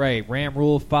 All right, Ram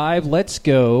Rule 5. Let's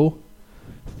go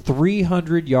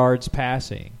 300 yards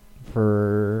passing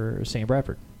for St.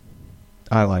 Bradford.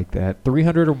 I like that.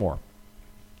 300 or more.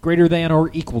 Greater than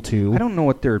or equal to I don't know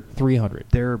what their 300.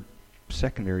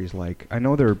 secondary is like. I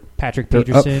know they're Patrick up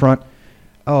Peterson. front.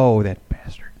 Oh, that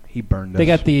bastard. He burned us. They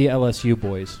got the LSU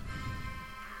boys.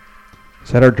 Is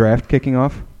that our draft kicking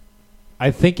off? I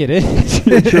think it is.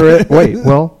 Sure is. Wait,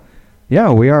 well,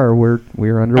 yeah, we are. We're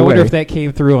underway. I wonder if that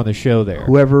came through on the show there.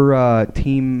 Whoever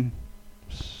team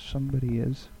somebody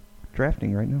is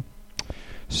drafting right now.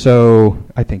 So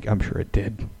I'm sure it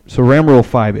did. So Ram Rule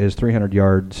 5 is 300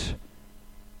 yards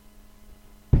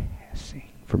passing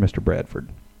for Mr. Bradford.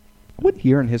 What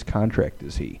year in his contract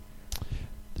is he?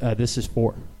 This is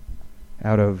 4.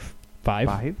 Out of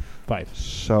 5? 5.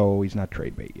 So he's not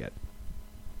trade bait yet.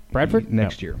 Bradford?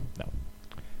 Next No. year. No.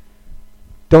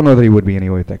 Don't know that he would be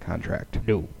anyway with that contract.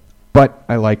 No. But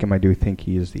I like him. I do think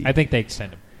he is the. I think they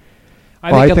extend him.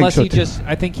 Well, I think unless so he too. just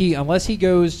unless he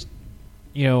goes,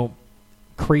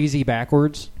 crazy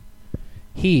backwards,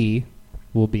 he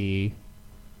will be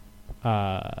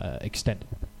extended.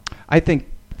 I think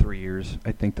 3 years.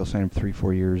 I think they'll sign him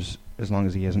 3-4 years as long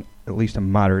as he has at least a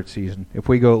moderate season. If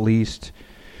we go at least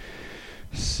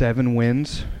 7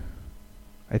 wins,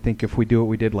 I think if we do what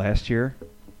we did last year,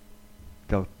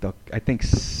 I think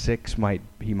 6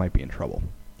 he might be in trouble.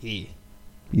 You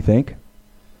think?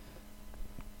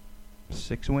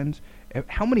 6 wins?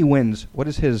 How many wins? What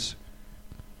is his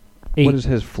 8. What is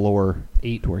his floor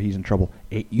 8. to where he's in trouble?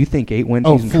 8. You think 8 wins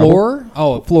Oh, he's in floor? trouble?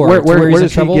 Oh, floor. Where he's in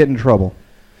does he trouble? get in trouble?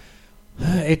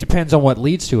 It depends on what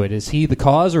leads to it. Is he the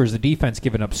cause, or is the defense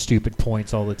giving up stupid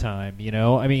points all the time?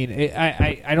 I mean,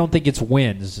 I don't think it's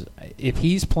wins. If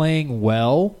he's playing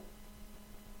well,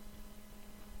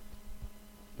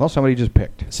 Well, somebody just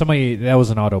picked. that was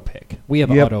an auto pick. We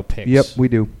have auto picks. Yep, we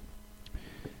do.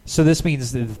 So this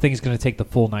means that the thing's going to take the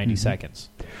full 90 Mhm. seconds.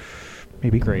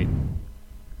 Maybe. Great.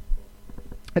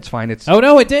 It's fine. It's Oh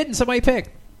no, it didn't. Somebody picked.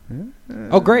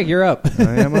 Oh, Greg, you're up.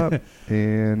 I am up.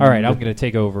 And All right, I'm going to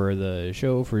take over the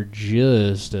show for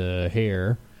just a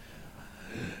hair.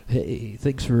 Hey,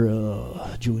 thanks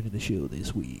for joining the show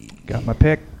this week. got my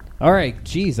pick. All right,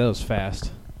 geez, that was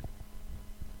fast.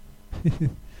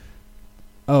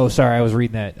 Oh, sorry, I was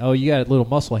reading that. Oh, you got a little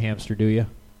muscle hamster, do you?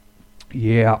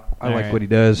 Yeah, I All like right. what he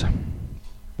does.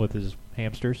 With his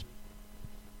hamsters?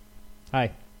 Hi.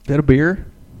 Is that a beer?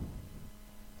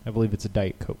 I believe it's a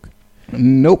Diet Coke.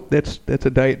 Nope, that's a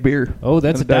diet beer. Oh,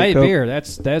 that's a Diet Coke. beer.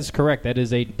 That's correct. That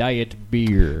is a diet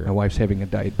beer. My wife's having a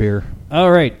diet beer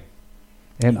All right.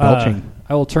 and belching.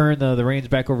 I will turn the reins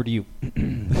back over to you.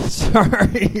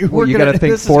 Sorry. Well, you got to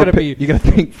think this is gonna be You got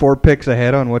to think 4 picks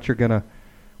ahead on what you're gonna.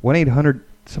 1-800.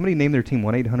 Somebody name their team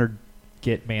 1-800.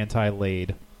 get Manti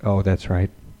laid. Oh, that's right.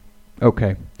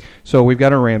 Okay, so we've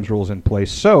got our Rams rules in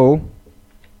place. So,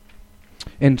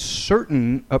 in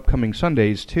certain upcoming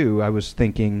Sundays too, I was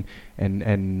thinking, and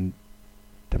I'm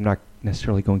not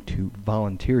necessarily going to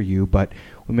volunteer you, but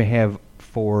we may have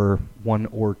for 1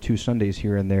 or 2 Sundays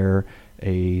here and there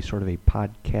a sort of a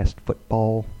podcast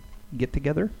football get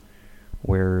together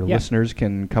where listeners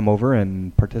can come over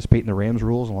and participate in the Rams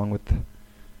rules along with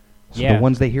the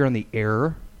ones they hear on the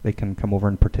air. They can come over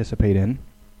and participate in.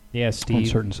 Yeah, On Steve.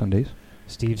 certain Sundays.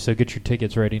 Steve, so get your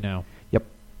tickets ready now. Yep.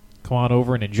 Come on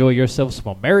over and enjoy yourself some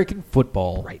American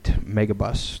football. Right.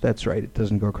 Megabus. That's right. It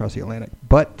doesn't go across the Atlantic.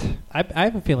 But I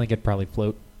have a feeling it'd probably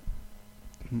float.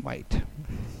 might.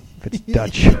 If it's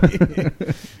Dutch.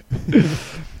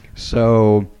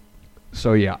 So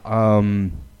yeah. So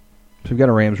we've got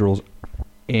our Rams rules.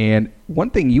 And one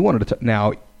thing you wanted to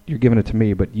now you're giving it to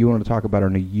me, but you wanted to talk about our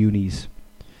new unis.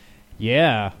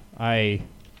 Yeah,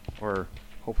 Or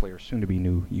hopefully our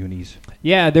soon-to-be-new unis.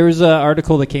 Yeah, there was an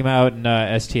article that came out in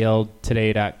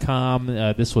STLtoday.com.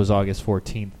 This was August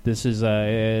 14th. This is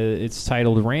it's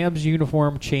titled "Rams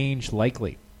Uniform Change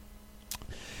Likely."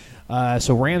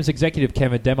 So Rams executive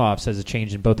Kevin Demoff says a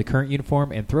change in both the current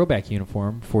uniform and throwback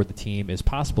uniform for the team is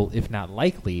possible, if not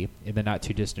likely, in the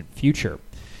not-too-distant future.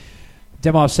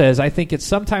 Demoff says, I think it's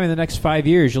sometime in the next 5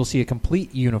 years you'll see a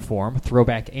complete uniform,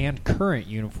 throwback and current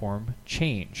uniform,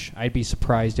 change. I'd be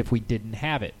surprised if we didn't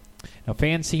have it. Now,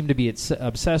 fans seem to be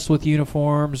obsessed with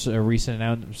uniforms. A recent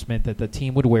announcement that the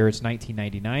team would wear its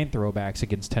 1999 throwbacks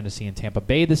against Tennessee and Tampa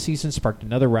Bay this season sparked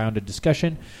another round of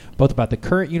discussion, both about the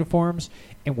current uniforms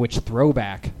and which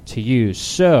throwback to use.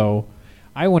 So,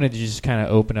 I wanted to just kind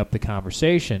of open up the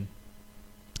conversation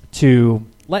to,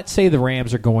 let's say the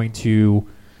Rams are going to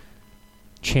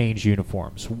change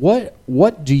uniforms.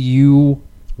 What do you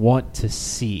want to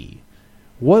see?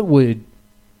 What would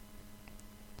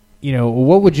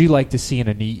you like to see in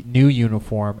a new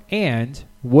uniform, and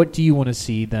what do you want to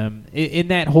see them in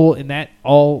that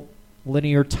all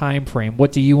linear time frame?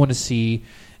 What do you want to see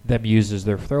them use as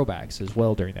their throwbacks as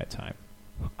well during that time?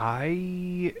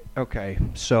 Okay,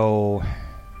 so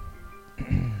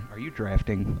are you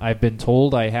drafting? I've been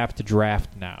told I have to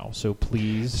draft now, so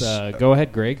please go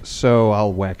ahead, Greg. So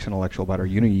I'll wax intellectual about our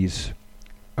unis.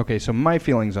 Okay, so my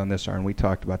feelings on this are, and we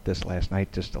talked about this last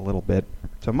night just a little bit.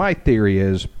 So my theory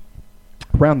is,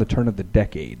 around the turn of the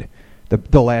decade,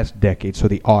 the last decade, so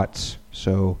the aughts,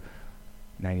 so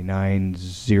 99,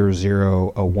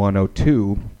 00, 01,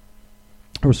 02,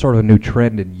 there was sort of a new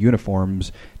trend in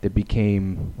uniforms that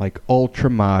became like ultra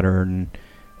modern,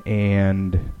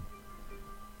 and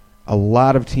a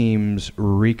lot of teams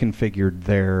reconfigured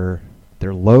their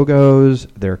logos,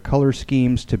 their color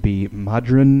schemes to be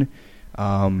modern.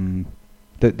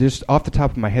 Just off the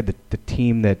top of my head, the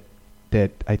team that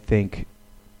I think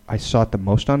I saw it the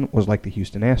most on was like the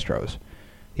Houston Astros.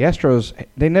 The Astros,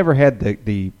 they never had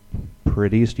the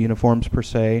prettiest uniforms per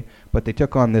se, but they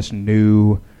took on this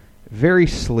new, very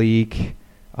sleek,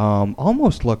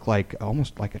 almost like a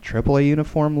AAA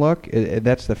uniform look.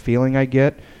 That's the feeling I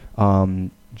get.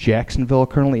 Jacksonville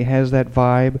currently has that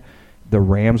vibe. The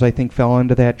Rams, I think, fell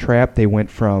into that trap. They went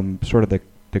from sort of the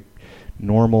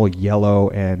normal yellow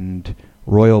and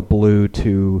royal blue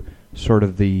to sort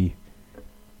of the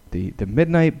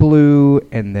midnight blue,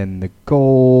 and then the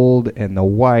gold and the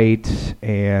white,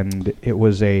 and it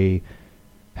was a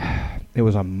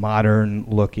modern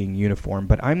looking uniform.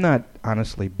 But I'm not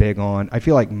honestly big on, I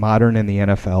feel like modern in the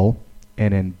NFL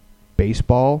and in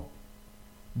baseball,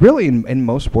 really in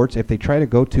most sports, if they try to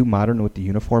go too modern with the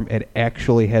uniform, it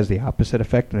actually has the opposite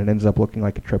effect, and it ends up looking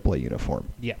like a AAA uniform.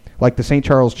 Yeah. Like the St.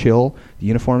 Charles Chill, the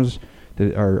uniforms,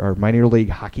 our minor league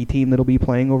hockey team that'll be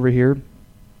playing over here,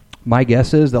 my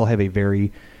guess is they'll have a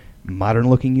very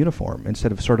modern-looking uniform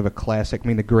instead of sort of a classic. I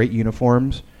mean, the great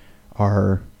uniforms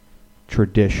are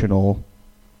traditional,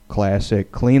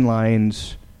 classic, clean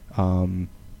lines,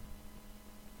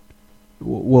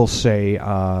 we'll say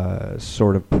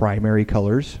sort of primary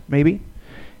colors, maybe.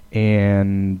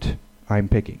 And I'm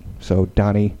picking. So,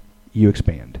 Donnie, you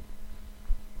expand.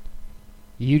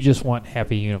 You just want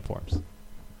happy uniforms.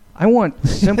 I want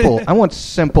simple. I want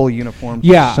simple uniforms.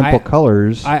 Yeah, simple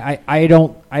colors. I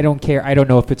don't care. I don't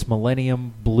know if it's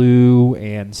Millennium Blue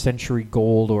and Century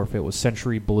Gold, or if it was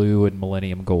Century Blue and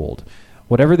Millennium Gold.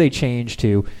 Whatever they changed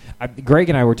to. Greg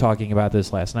and I were talking about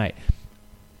this last night.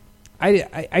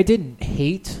 I didn't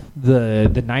hate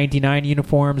the 99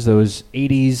 uniforms, those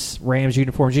 80s Rams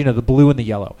uniforms, the blue and the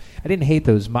yellow. I didn't hate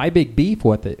those. My big beef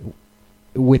with it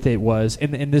was,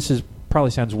 and this is probably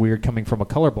sounds weird coming from a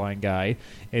colorblind guy,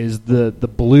 is the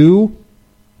blue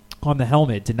on the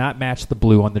helmet did not match the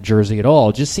blue on the jersey at all.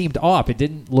 It just seemed off. It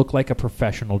didn't look like a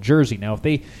professional jersey. Now,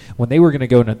 when they were going to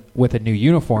go with a new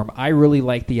uniform, I really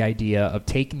liked the idea of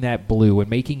taking that blue and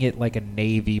making it like a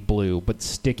navy blue, but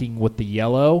sticking with the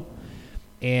yellow.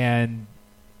 And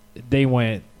they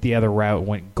went the other route,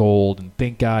 went gold, and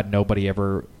thank God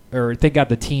thank God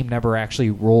the team never actually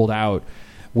rolled out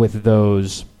with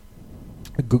those,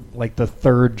 like the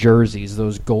third jerseys,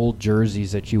 those gold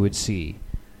jerseys that you would see.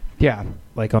 Yeah.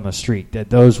 Like on the street.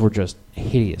 Those were just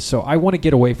hideous. So I want to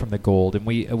get away from the gold. And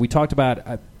we talked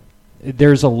about,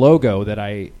 there's a logo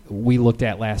that we looked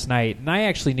at last night, and I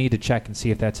actually need to check and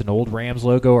see if that's an old Rams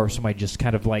logo or somebody just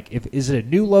kind of like, is it a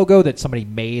new logo that somebody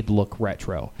made look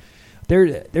retro?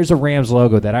 There's a Rams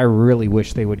logo that I really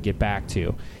wish they would get back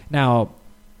to. Now,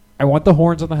 I want the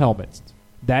horns on the helmets.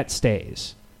 That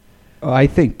stays. I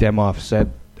think Demoff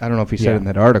said, I don't know if he said it in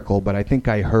that article, but I think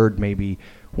I heard maybe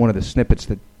one of the snippets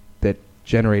that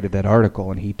generated that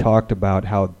article, and he talked about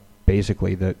how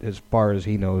basically, as far as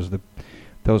he knows,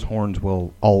 those horns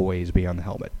will always be on the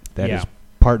helmet. That is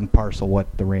part and parcel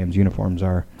what the Rams uniforms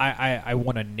are. I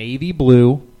want a navy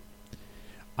blue.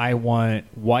 I want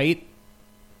white.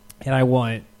 And I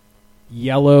want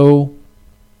yellow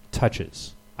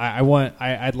touches.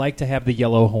 I'd like to have the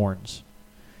yellow horns.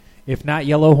 If not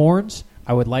yellow horns,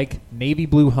 I would like navy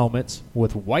blue helmets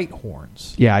with white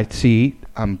horns. Yeah, I see.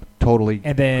 I'm totally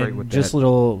and great then with just that.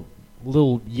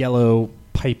 little yellow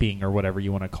piping or whatever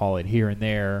you want to call it here and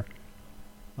there.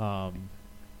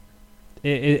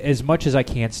 As much as I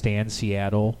can't stand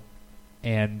Seattle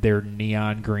and their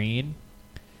neon green,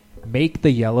 make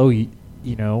the yellow,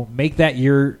 make that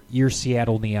your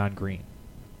Seattle neon green.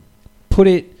 Put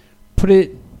it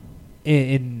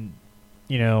in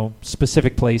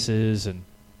specific places and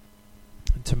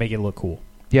to make it look cool.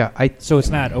 Yeah, so it's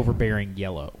not overbearing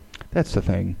yellow. That's the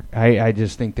thing. I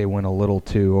just think they went a little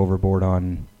too overboard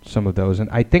on some of those, and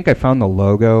I think I found the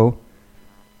logo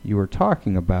you were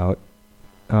talking about,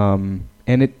 and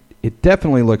it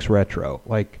definitely looks retro.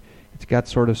 Like it's got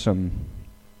sort of some,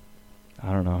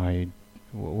 I don't know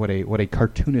what a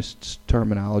cartoonist's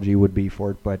terminology would be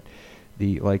for it, but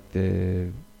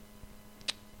the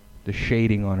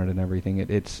shading on it and everything.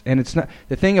 It's not,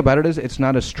 the thing about it is it's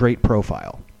not a straight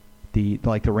profile. The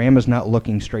Ram is not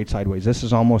looking straight sideways. This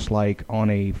is almost like on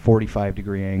a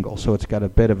 45-degree angle, so it's got a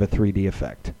bit of a 3D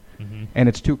effect. Mm-hmm. And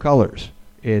it's two colors.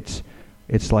 It's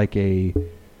like a,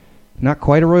 not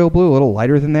quite a royal blue, a little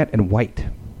lighter than that, and white.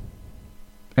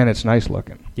 And it's nice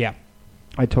looking. Yeah.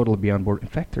 I'd totally be on board. In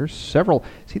fact, there's several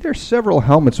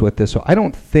helmets with this, so I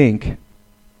don't think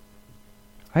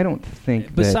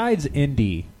besides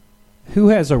Indy, who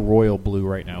has a royal blue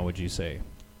right now, would you say?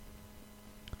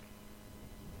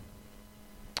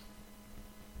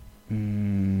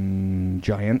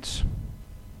 Giants.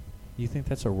 You think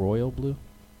that's a royal blue?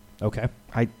 Okay.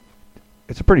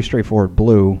 It's a pretty straightforward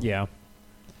blue. Yeah.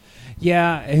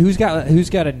 Yeah, who's got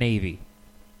a navy?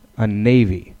 A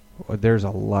navy. Well, there's a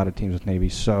lot of teams with navy,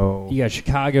 so you got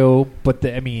Chicago, but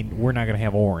we're not going to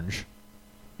have orange.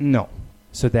 No.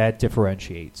 So that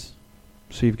differentiates.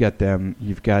 So you've got them.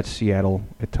 You've got Seattle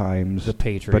at times. The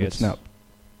Patriots. But it's not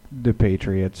the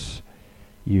Patriots.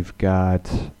 You've got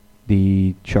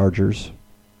the Chargers.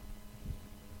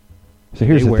 So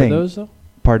here's the thing. Do they wear those, though?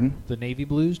 Pardon? The navy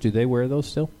blues, do they wear those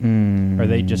still? Or are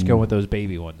they just going with those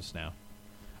baby ones now?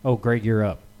 Oh, Greg, you're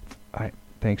up.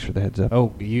 Thanks for the heads up.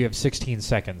 Oh, you have 16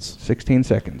 seconds. 16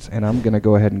 seconds. And I'm going to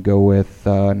go ahead and go with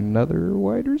another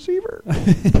wide receiver.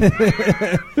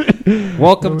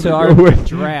 Welcome to our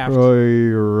draft.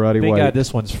 Roddy Thank White. God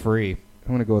this one's free. I'm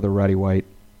going to go with a Roddy White.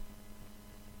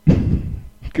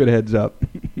 Good heads up.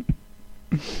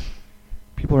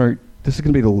 People aren't. This is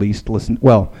going to be the least listened.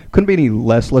 Well, couldn't be any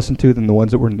less listened to than the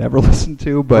ones that were never listened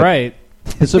to. But right.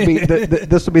 This will be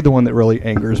this will be the one that really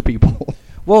angers people.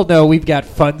 Well, no, we've got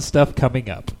fun stuff coming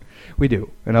up. We do.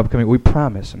 We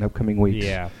promise in upcoming weeks.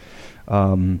 Yeah.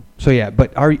 So yeah,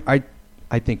 but I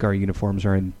think our uniforms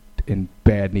are in in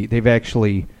bad need. They've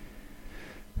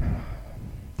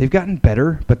gotten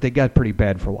better, but they got pretty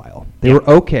bad for a while. They were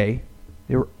okay.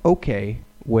 They were okay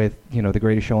with the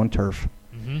greatest show on turf,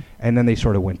 and then they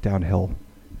sort of went downhill,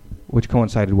 which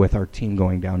coincided with our team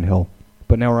going downhill.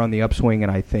 But now we're on the upswing,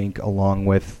 and I think along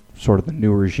with sort of the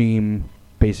new regime,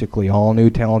 basically all new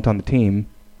talent on the team,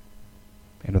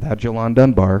 and without Jolan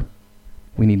Dunbar,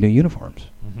 we need new uniforms.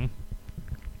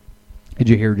 Did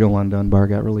you hear Jolan Dunbar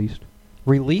got released?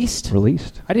 Released?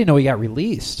 Released. I didn't know he got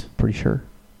released. Pretty sure.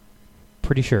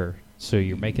 Pretty sure. So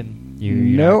you're making you're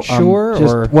no, not sure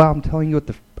or I'm telling you what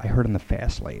I heard in the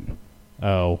fast lane.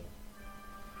 Oh.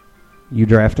 You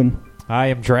drafting? I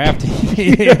am drafting.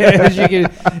 As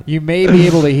you may be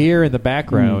able to hear in the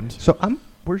background. So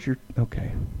where's your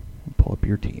okay. Pull up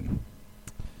your team.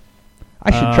 I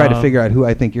should try to figure out who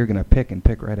I think you're going to pick and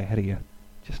pick right ahead of you,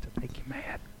 just to make you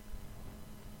mad.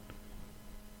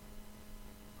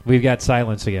 We've got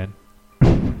silence again.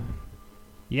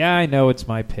 Yeah, I know it's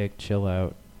my pick. Chill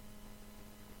out.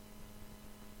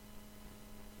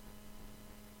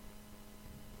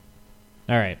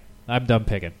 All right. I'm done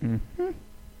picking. Mm-hmm.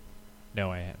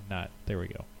 No, I am not. There we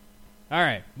go. All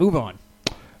right. Move on.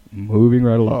 Moving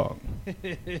right along.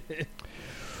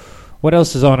 What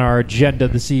else is on our agenda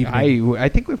this evening? I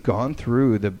think we've gone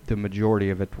through the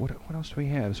majority of it. What else do we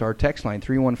have? So our text line,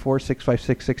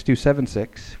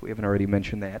 314-656-6276. We haven't already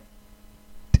mentioned that.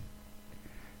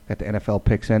 Got the NFL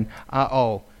picks in.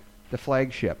 The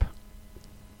flagship.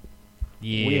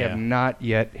 Yeah. We have not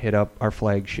yet hit up our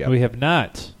flagship. We have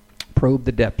not. Probe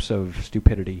the depths of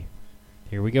stupidity.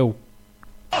 Here we go.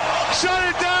 Shut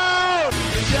it down!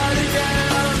 Shut it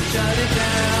down! Shut it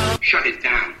down! Shut it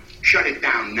down. Shut it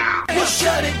down now. Well,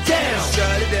 shut it down!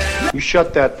 Shut it down! You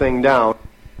shut that thing down.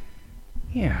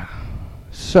 Yeah.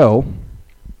 So,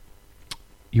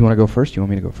 you want to go first? You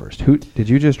want me to go first? Who did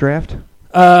you just draft?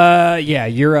 Yeah,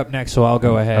 you're up next, so I'll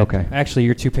go ahead. Okay. Actually,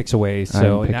 you're 2 picks away,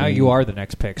 so now you are the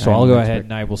next pick. So I'll go ahead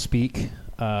and I will speak.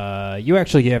 You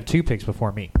actually have 2 picks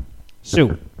before me.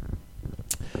 So,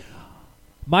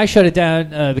 my shut it down.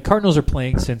 The Cardinals are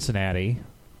playing Cincinnati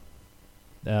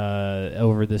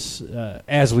over this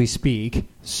as we speak.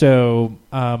 So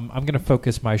I'm going to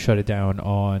focus my shut it down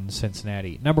on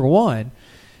Cincinnati. Number 1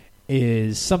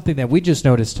 is something that we just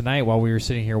noticed tonight while we were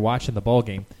sitting here watching the ball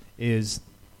game. It's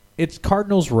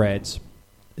Cardinals-Reds.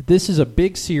 This is a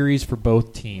big series for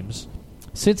both teams.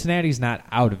 Cincinnati's not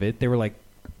out of it. They were like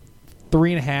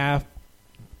 3.5,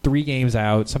 3 games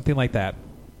out, something like that,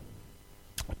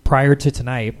 prior to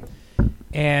tonight.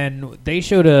 And they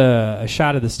showed a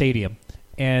shot of the stadium,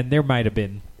 and there might have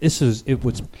been it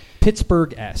was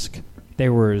Pittsburgh-esque.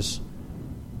 There was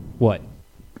what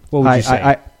would you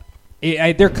say?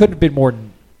 There could have been more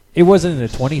than it wasn't in the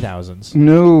 20,000s.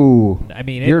 No, I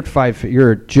mean you're at 5.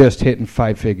 You're just hitting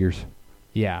 5 figures.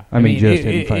 Yeah, I mean just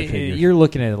hitting 5 figures. You're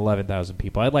looking at 11,000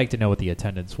 people. I'd like to know what the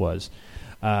attendance was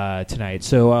tonight.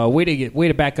 So way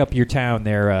to back up your town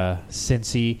there,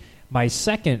 Cincy. My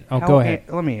second. Go ahead.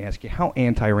 Let me ask you, how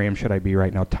anti-Ram should I be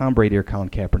right now? Tom Brady or Colin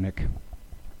Kaepernick?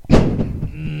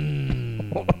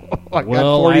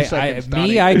 Well,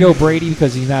 I go Brady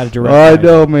because he's not a direct. I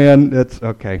know, man. That's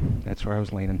okay. That's where I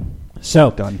was leaning.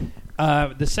 So done.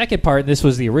 The second part, this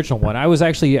was the original one. I was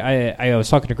actually I was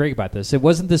talking to Greg about this. It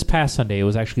wasn't this past Sunday. It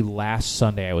was actually last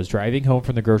Sunday. I was driving home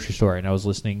from the grocery store and I was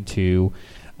listening to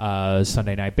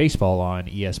Sunday Night Baseball on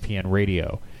ESPN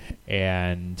Radio,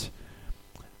 and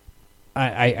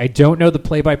I don't know the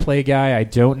play-by-play guy. I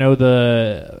don't know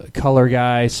the color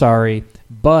guy. Sorry.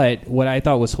 But what I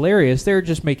thought was hilarious, they're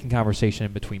just making conversation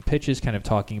in between pitches, kind of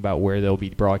talking about where they'll be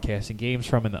broadcasting games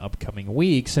from in the upcoming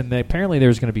weeks. And apparently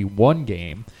there's going to be one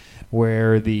game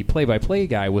where the play-by-play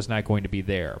guy was not going to be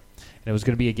there. And it was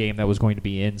going to be a game that was going to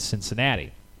be in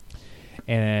Cincinnati.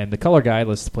 And the color guy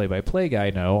lets the play-by-play guy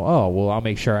know, oh, well, I'll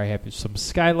make sure I have some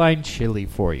Skyline chili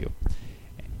for you.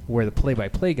 Where the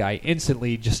play-by-play guy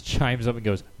instantly just chimes up and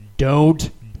goes,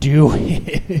 don't do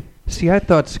it. See, I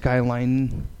thought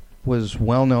Skyline was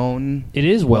well-known. It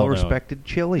is well-known. Well-respected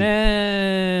chili.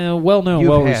 Well-known,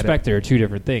 well-respected are two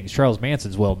different things. Charles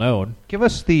Manson's well-known. Give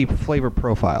us the flavor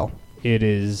profile. It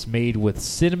is made with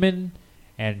cinnamon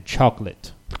and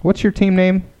chocolate. What's your team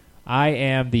name? I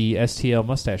am the STL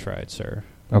Mustache Ride, sir.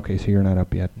 Okay, so you're not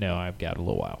up yet. No, I've got a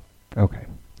little while. Okay.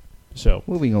 So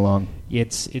moving along.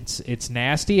 It's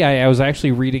nasty. I was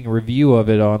actually reading a review of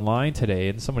it online today,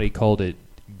 and somebody called it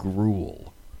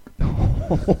gruel.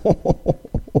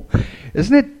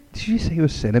 Isn't it? Did you say it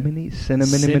was cinnamon-y?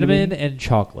 Cinnamon and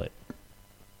chocolate.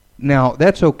 Now,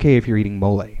 that's okay if you're eating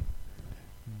mole.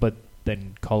 But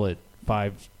then call it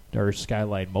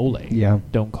Skyline Mole. Yeah.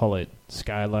 Don't call it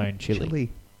Skyline Chili.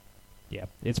 Yeah,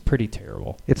 it's pretty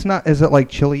terrible. It's not. Is it like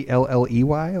Chili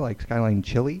Lley, like Skyline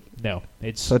Chili? No,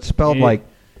 it's So it's spelled like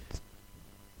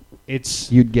it's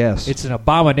you'd guess. It's an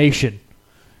abomination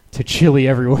to chili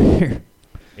everywhere.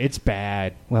 It's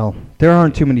bad. Well, there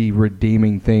aren't too many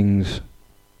redeeming things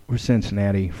with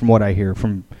Cincinnati, from what I hear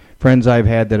from friends I've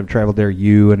had that have traveled there.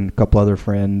 You and a couple other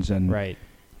friends, and Right.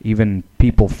 even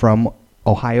people from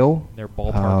Ohio. Their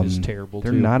ballpark is terrible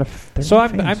they're too. Not a. They're So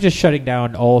not I'm fans. just shutting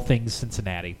down all things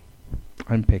Cincinnati.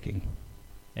 I'm picking.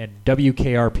 And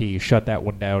WKRP shut that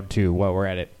one down too while we're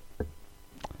at it.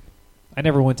 I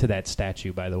never went to that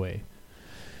statue, by the way.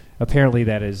 Apparently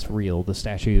that is real, the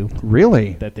statue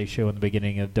Really? that they show in the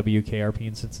beginning of WKRP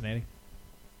in Cincinnati.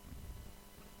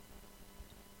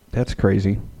 That's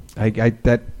crazy. Les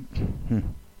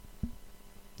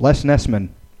Nessman.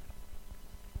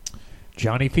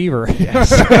 Johnny Fever.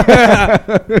 Yes.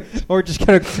 Or just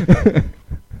kind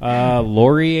of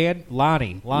Lonnie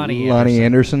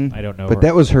Anderson. I don't know But her.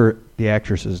 that was the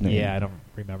actress's name. Yeah, I don't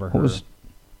remember her. What was?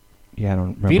 Yeah, I don't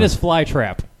remember. Venus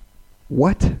Flytrap.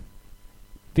 What?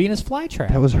 Venus Flytrap.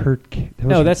 That was her.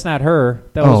 No, that's not her.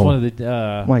 That was Oh. one of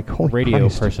the Mike, holy radio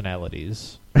Christ.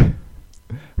 personalities.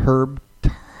 Herb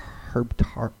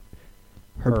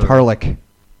Tarlick.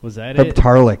 Was that Herb it?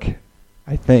 Tarlick,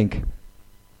 I think.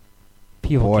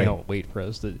 People Boy. can't wait for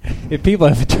us to... If people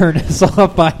have turned us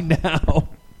off by now...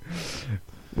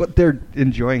 What they're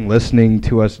enjoying listening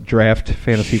to us draft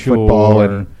fantasy Sure. football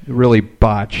and really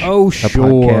botch Oh, a sure.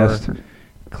 podcast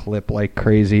clip like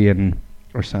crazy, and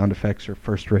our sound effects are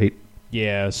first rate.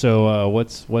 Yeah, so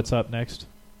what's up next?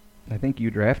 I think you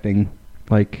drafting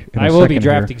like in a I will be second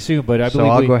drafting here. soon, but I So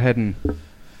believe I'll go ahead and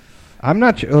I'm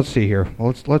not sure. Let's see here.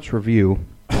 Well, let's review.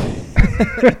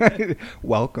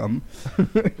 Welcome.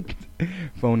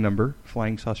 Phone number,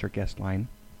 Flying Saucer guest line,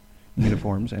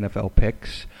 uniforms, NFL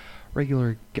picks,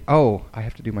 regular. I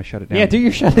have to do my shut it down. Yeah, do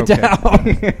your shut it Okay.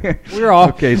 down. We're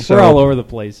all so we're all over the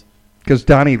place. Because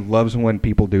Donnie loves when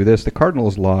people do this. The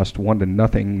Cardinals lost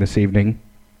 1-0 this evening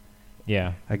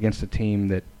Yeah. against a team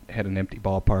that had an empty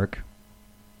ballpark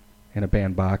and a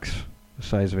bandbox the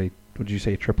size of a, would you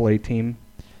say, AAA team?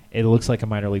 It looks like a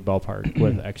minor league ballpark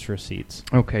with extra seats.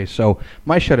 Okay, so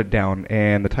my shut it down,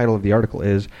 and the title of the article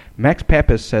is Max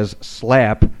Pappas says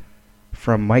slap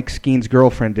from Mike Skeen's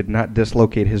girlfriend did not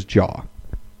dislocate his jaw.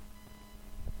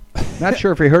 Not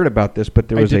sure if you heard about this, but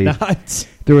there was a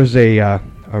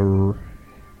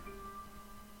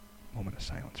moment of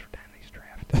silence for Danny's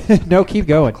draft. No, keep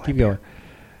going. Keep going.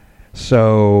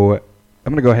 So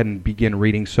I'm going to go ahead and begin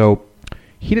reading. So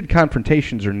heated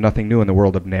confrontations are nothing new in the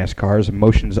world of NASCAR, as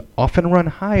emotions often run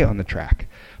high on the track.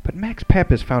 But Max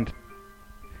Pappas found...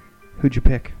 Who'd you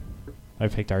pick? I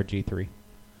picked RG3.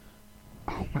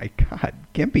 Oh, my God.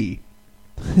 Gimpy.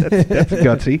 That's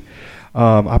gutsy.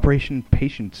 Operation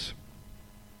Patience.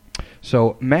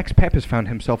 So Max Pappas found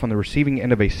himself on the receiving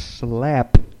end of a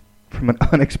slap from an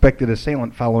unexpected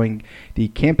assailant following the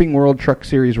Camping World Truck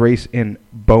Series race in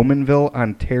Bowmanville,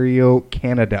 Ontario,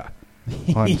 Canada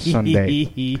on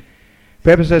Sunday.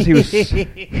 Pappas says he was...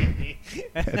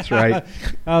 That's right.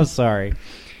 I'm sorry.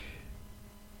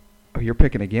 Oh, you're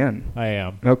picking again. I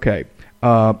am. Okay.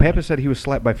 Pappas said he was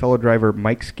slapped by fellow driver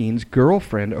Mike Skeen's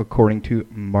girlfriend, according to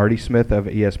Marty Smith of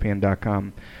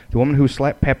ESPN.com. The woman who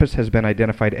slapped Pappas has been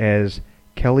identified as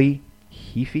Kelly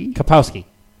Heafy? Kapowski.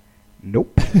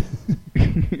 Nope.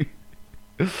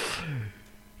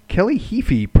 Kelly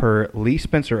Heafy, per Lee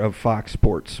Spencer of Fox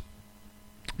Sports.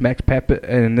 Max Pappas,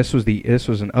 and this was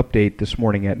an update this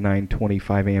morning at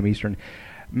 9:25 a.m. Eastern.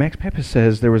 Max Pappas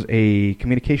says there was a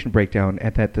communication breakdown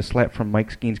at that the slap from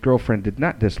Mike Skeen's girlfriend did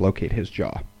not dislocate his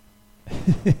jaw.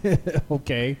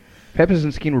 Okay. Pappas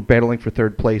and Skeen were battling for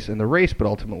third place in the race, but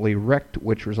ultimately wrecked,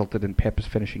 which resulted in Pappas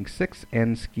finishing 6th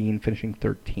and Skeen finishing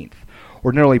 13th.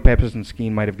 Ordinarily, Pappas and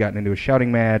Skeen might have gotten into a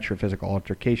shouting match or physical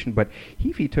altercation, but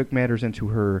Heafy took matters into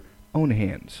her own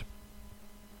hands.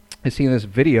 I've seen this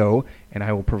video, and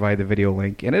I will provide the video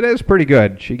link, and it is pretty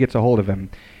good. She gets a hold of him.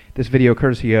 This video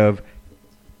courtesy of...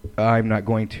 I'm not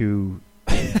going to...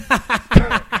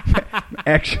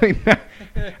 Actually,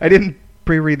 I didn't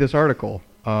pre-read this article.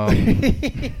 That's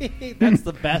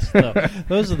the best, though.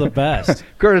 Those are the best.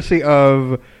 Courtesy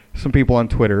of some people on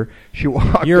Twitter. She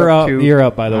walked You're up up. to... You're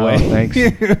up, by the way.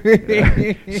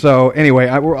 Thanks. So, anyway,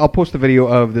 I'll post a video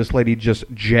of this lady just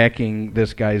jacking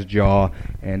this guy's jaw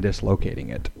and dislocating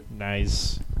it.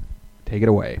 Nice. Take it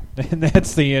away. And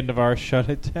that's the end of our Shut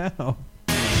It Down.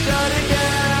 Shut it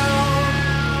down.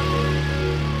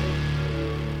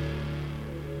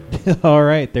 All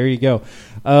right, there you go.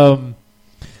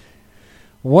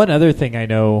 One other thing I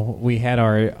know we had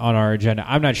on our agenda.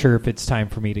 I'm not sure if it's time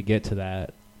for me to get to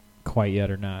that quite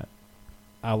yet or not.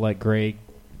 I'll let Greg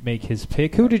make his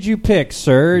pick. Who did you pick,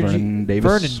 sir? Vernon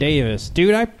Davis. Vernon Davis.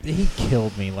 Dude, he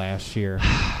killed me last year.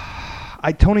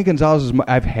 Tony Gonzalez,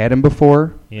 I've had him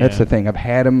before. Yeah. That's the thing. I've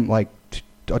had him like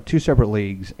two separate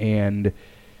leagues, and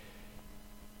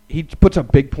he puts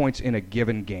up big points in a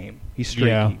given game. He's streaky.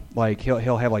 Yeah. Like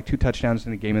he'll have like 2 touchdowns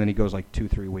in a game, and then he goes like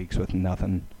 2-3 weeks with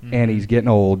nothing. Mm-hmm. And he's getting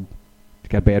old. He's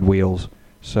got bad wheels.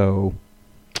 So,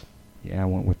 yeah, I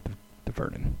went with the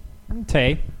Vernon.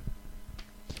 Okay.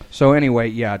 So anyway,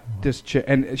 yeah,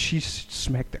 and she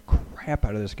smacked the crap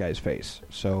out of this guy's face.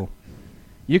 So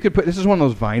you could this is one of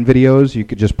those Vine videos you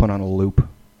could just put on a loop.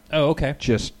 Oh, okay.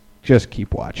 Just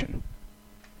keep watching.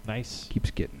 Nice.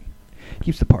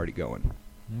 Keeps the party going.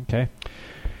 Okay.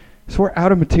 So we're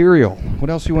out of material. What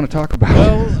else do you want to talk about?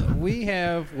 Well, we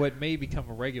have what may become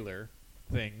a regular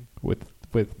thing with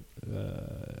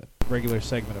regular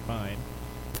segment of mine.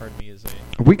 Pardon me,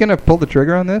 Are we gonna pull the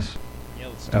trigger on this? Yeah,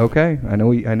 let's do Okay. I know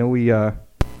we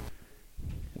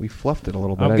fluffed it a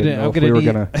little bit. I didn't know if we were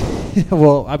gonna.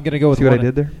 Well, I'm gonna go with See what I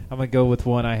did there? I'm gonna go with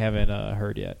one I haven't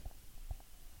heard yet.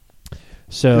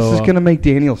 So This is gonna make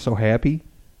Daniel so happy.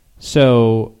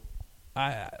 So,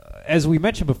 as we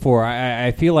mentioned before,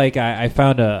 I feel like I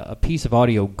found a piece of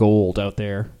audio gold out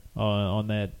there on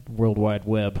that World Wide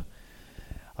Web.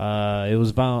 It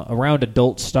was around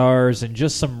adult stars and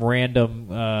just some random.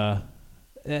 Well,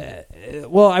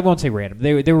 I won't say random.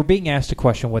 They were being asked a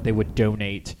question what they would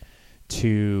donate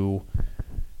to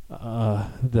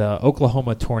the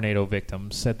Oklahoma tornado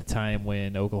victims at the time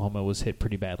when Oklahoma was hit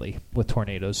pretty badly with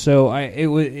tornadoes. So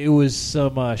it was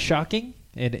some shocking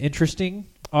and interesting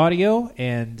audio,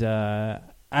 and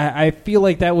I feel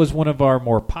like that was one of our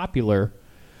more popular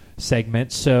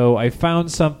segments. So I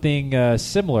found something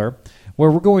similar where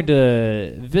we're going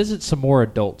to visit some more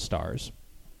adult stars,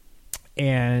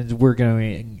 and we're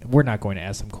not going to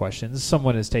ask them questions.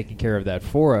 Someone is taking care of that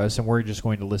for us, and we're just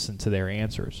going to listen to their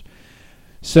answers.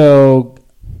 So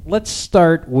let's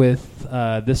start with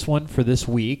this one for this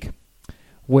week,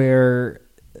 where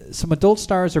some adult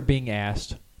stars are being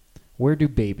asked, where do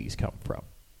babies come from?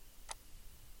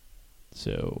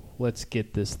 So let's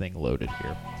get this thing loaded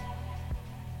here.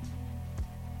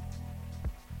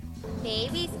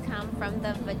 Babies come from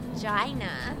the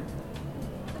vagina.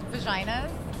 Vaginas?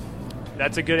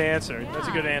 That's a good answer. Yeah. That's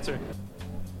a good answer.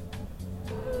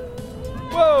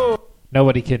 Whoa!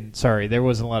 Nobody can. Sorry, there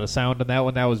wasn't a lot of sound on that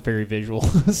one. That was very visual.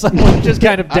 Someone just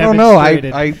kind of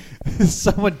demonstrated. I don't know.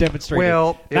 Someone demonstrated.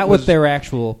 Well, not with their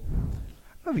actual.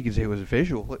 I don't know if you could say it was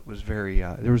visual. It was very.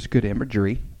 There was good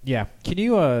imagery. Yeah. Can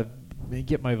you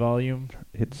get my volume?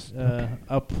 It's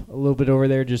up a little bit over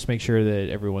there. Just make sure that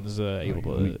everyone's able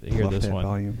to hear this one.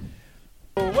 Volume.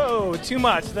 Whoa! Too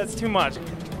much. That's too much.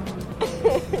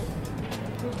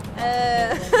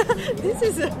 This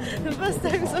is the first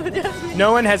time someone asked me.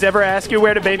 No one has ever asked you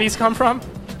where do babies come from?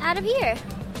 Out of here.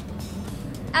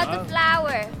 Out the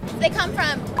flower. They come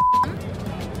from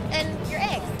and your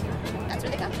eggs. That's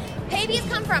where they come. Babies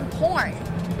come from porn.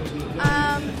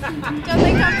 Don't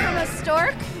they come from a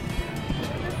stork?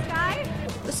 The sky?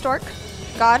 The stork?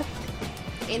 God?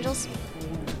 Angels?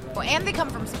 Oh, and they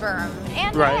come from sperm.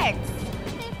 And Right. eggs.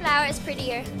 The flower is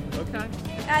prettier. Okay.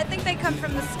 I think they come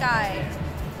from the sky.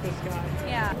 The sky.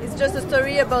 Yeah. It's just a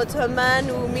story about a man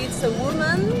who meets a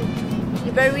woman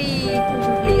very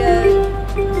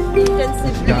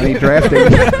intensively. Johnny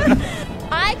drafted.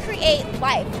 I create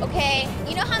life, okay?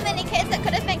 You know how many kids that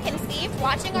could have been conceived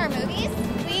watching our movies?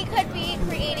 We could be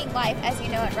creating life as you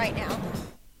know it right now.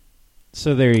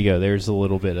 So there you go. There's a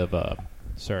little bit of a.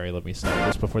 Sorry, let me stop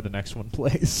this before the next one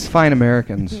plays. Fine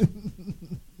Americans.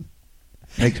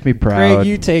 Makes me proud. Greg,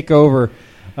 you take over.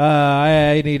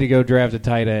 I need to go draft a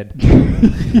tight end.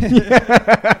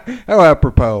 How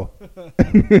apropos.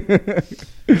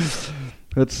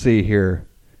 Let's see here.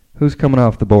 Who's coming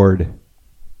off the board?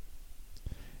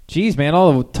 Jeez, man,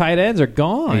 all the tight ends are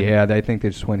gone. Yeah, I think they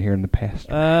just went here in the past.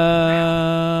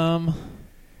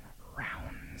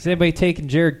 Is anybody taking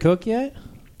Jared Cook yet?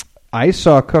 I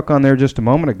saw Cook on there just a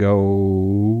moment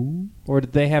ago. Or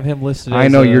did they have him listed? I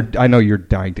know you're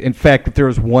dying. In fact, if there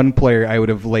was one player I would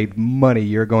have laid money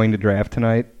you're going to draft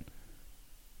tonight,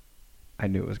 I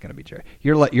knew it was going to be Jared.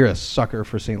 You're a sucker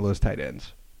for St. Louis tight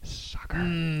ends. Sucker.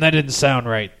 That didn't sound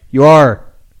right. You are.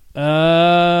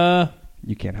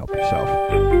 You can't help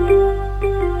yourself.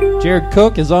 Jared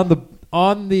Cook is on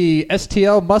the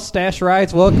STL Mustache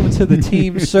Rides. Welcome to the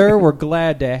team, sir. We're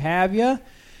glad to have you.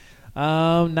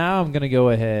 Now I'm going to go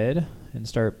ahead and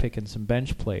start picking some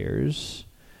bench players.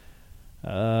 You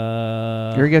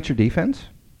ever get your defense?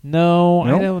 No,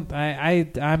 Nope. I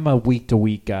don't. I'm a week to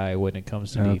week guy when it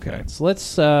comes to defense.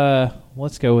 Let's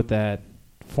go with that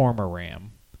former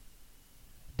Ram.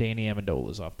 Danny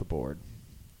Amendola's off the board.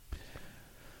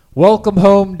 Welcome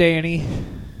home, Danny.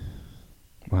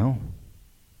 Wow.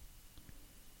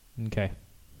 Okay.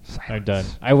 Silence. I'm done.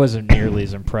 I wasn't nearly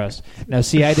as impressed. Now,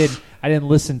 see, I didn't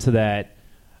listen to that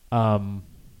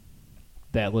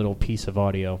that little piece of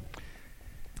audio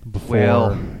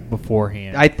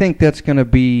beforehand. I think that's going to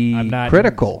be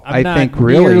critical. I'm not think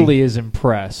really nearly as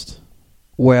impressed.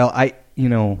 Well,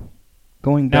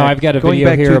 going back. Now I've got a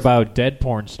video here about dead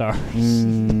porn stars.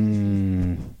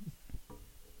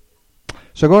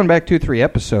 So going back 2-3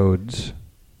 episodes,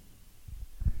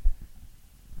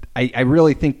 I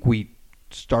really think we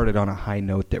started on a high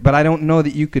note there. But I don't know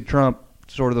that you could trump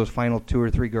sort of those final 2 or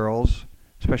 3 girls,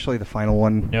 especially the final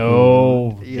one.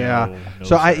 No. Yeah. No,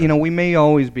 so sir. we may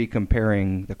always be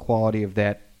comparing the quality of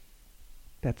that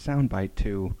soundbite to.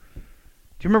 Do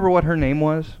you remember what her name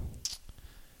was?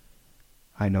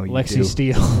 I know you Lexi do.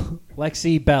 Steele.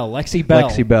 Lexi Bell.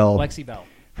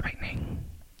 Frightening.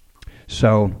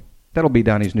 So that'll be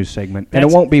Donnie's new segment, and it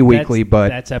won't be weekly, but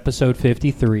that's episode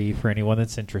 53 for anyone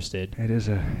that's interested. It's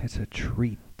a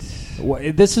treat.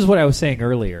 This is what I was saying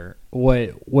earlier.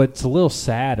 What's a little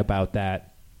sad about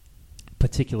that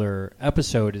particular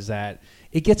episode is that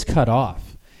it gets cut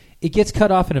off. It gets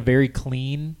cut off in a very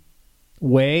clean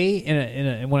way,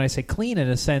 and when I say clean, in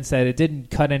a sense that it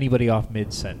didn't cut anybody off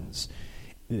mid-sentence.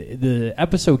 The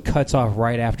episode cuts off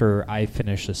right after I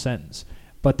finish the sentence.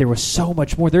 But there was so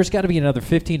much more. There's got to be another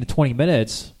 15 to 20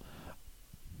 minutes,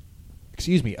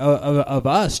 of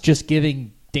us just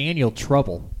giving Daniel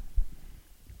trouble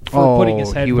for putting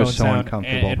his headphones he was so down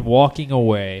uncomfortable. and walking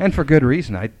away. And for good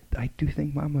reason. I do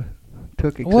think Mama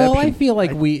took exception. Well, I feel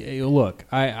like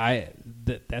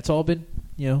that's all been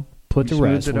put to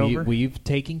rest. We've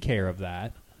taken care of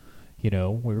that.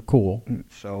 We're cool.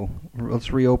 So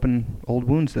let's reopen old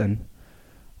wounds then.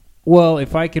 Well,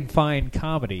 if I can find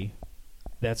comedy,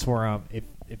 that's where I'm. If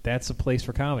that's a place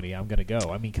for comedy, I'm going to go.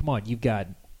 I mean, come on, you've got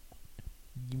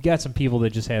some people that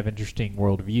just have interesting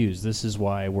worldviews. This is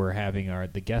why we're having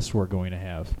the guests we're going to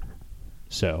have.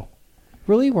 So,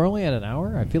 really, we're only at an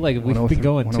hour. I feel like we've been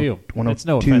going too. That's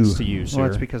no offense to you, sir. Well,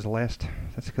 that's because the last.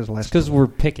 Because we're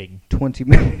picking. 20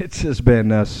 minutes has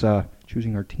been us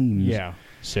choosing our teams. Yeah.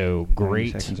 So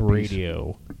great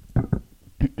radio.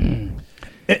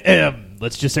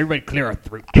 Let's just everybody clear our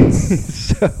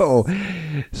throats.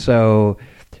 So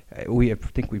I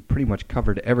think we've pretty much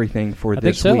covered everything for this week.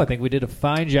 I think so. I think we did a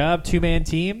fine job. 2-man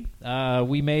team.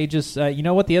 We may just, you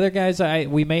know what? The other guys,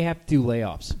 we may have to do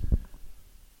layoffs.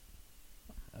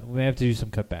 We may have to do some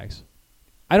cutbacks.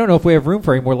 I don't know if we have room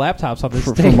for any more laptops on this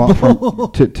table.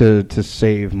 To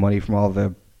save money from all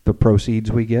the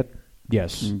proceeds we get.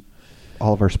 Yes.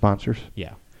 All of our sponsors.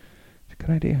 Yeah. It's a good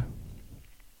idea.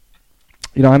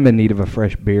 I'm in need of a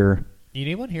fresh beer. You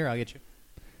need one? Here, I'll get you.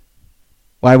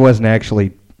 Well, I wasn't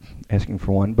actually asking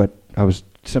for one, but I was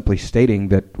simply stating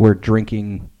that we're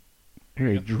drinking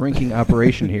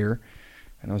operation here,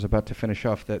 and I was about to finish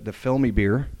off the filmy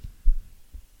beer.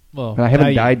 Well, and I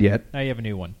haven't died yet. Now you have a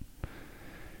new one.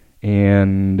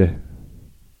 And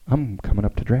I'm coming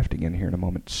up to draft again here in a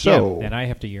moment. So, yeah, and I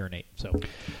have to urinate, so...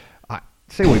 I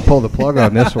say we pull the plug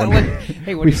on this one.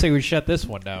 Hey, what do you say we shut this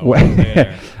one down?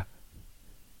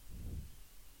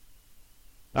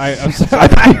 I'm sorry. I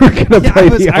thought you were going to play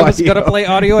the audio. I was going to play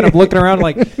audio, and I'm looking around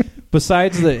like,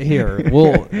 besides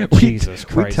Jesus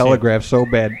Christ. We telegraph so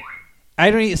bad.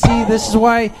 I don't see. This is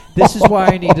why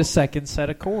I need a second set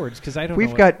of cords because I don't.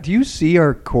 We've got. Do you see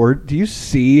our cord? Do you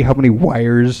see how many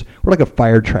wires? We're like a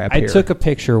fire trap here. I took a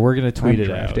picture. We're going to tweet it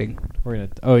drafting. out. We're going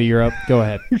to. Oh, you're up. Go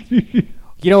ahead.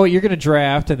 You know what? You're going to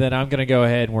draft, and then I'm going to go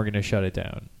ahead and we're going to shut it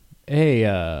down. Hey,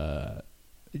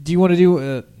 do you want to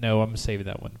do? No, I'm saving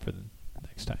that one for the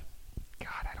next time.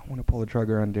 God, I don't want to pull the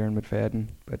trigger on Darren McFadden,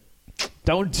 but.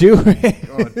 Don't do it.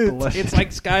 God, it's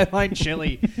like Skyline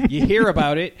Chili. You hear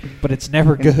about it, but it's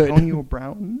never good. Antonio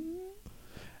Brown,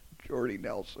 Jordy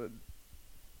Nelson.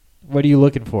 What are you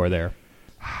looking for there?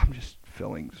 I'm just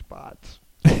filling spots.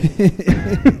 I'm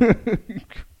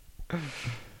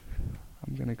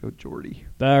going to go Jordy.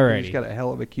 All right. He's got a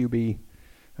hell of a QB.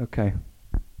 Okay.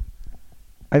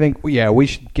 I think, yeah, we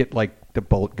should get like the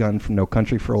bolt gun from No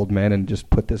Country for Old Men and just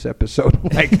put this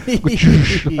episode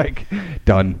like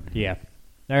done. Yeah.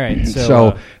 All right.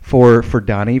 So for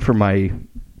Donnie, for my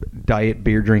diet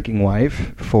beer drinking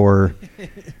wife, for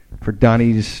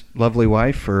Donnie's lovely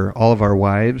wife, for all of our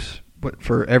wives, but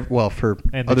for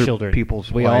other children.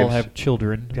 People's we wives. all have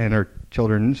children. And our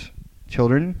children's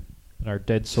children. And our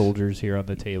dead soldiers here on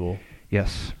the table.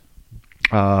 Yes.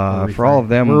 For all of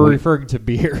them. We're referring to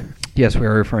beer. Yes, we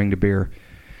are referring to beer.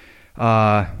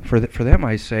 For them,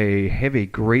 I say have a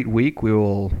great week. We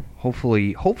will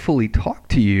hopefully talk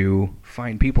to you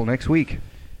fine people next week.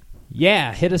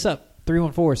 Yeah, hit us up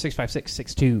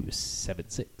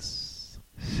 314-656-6276.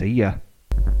 See ya.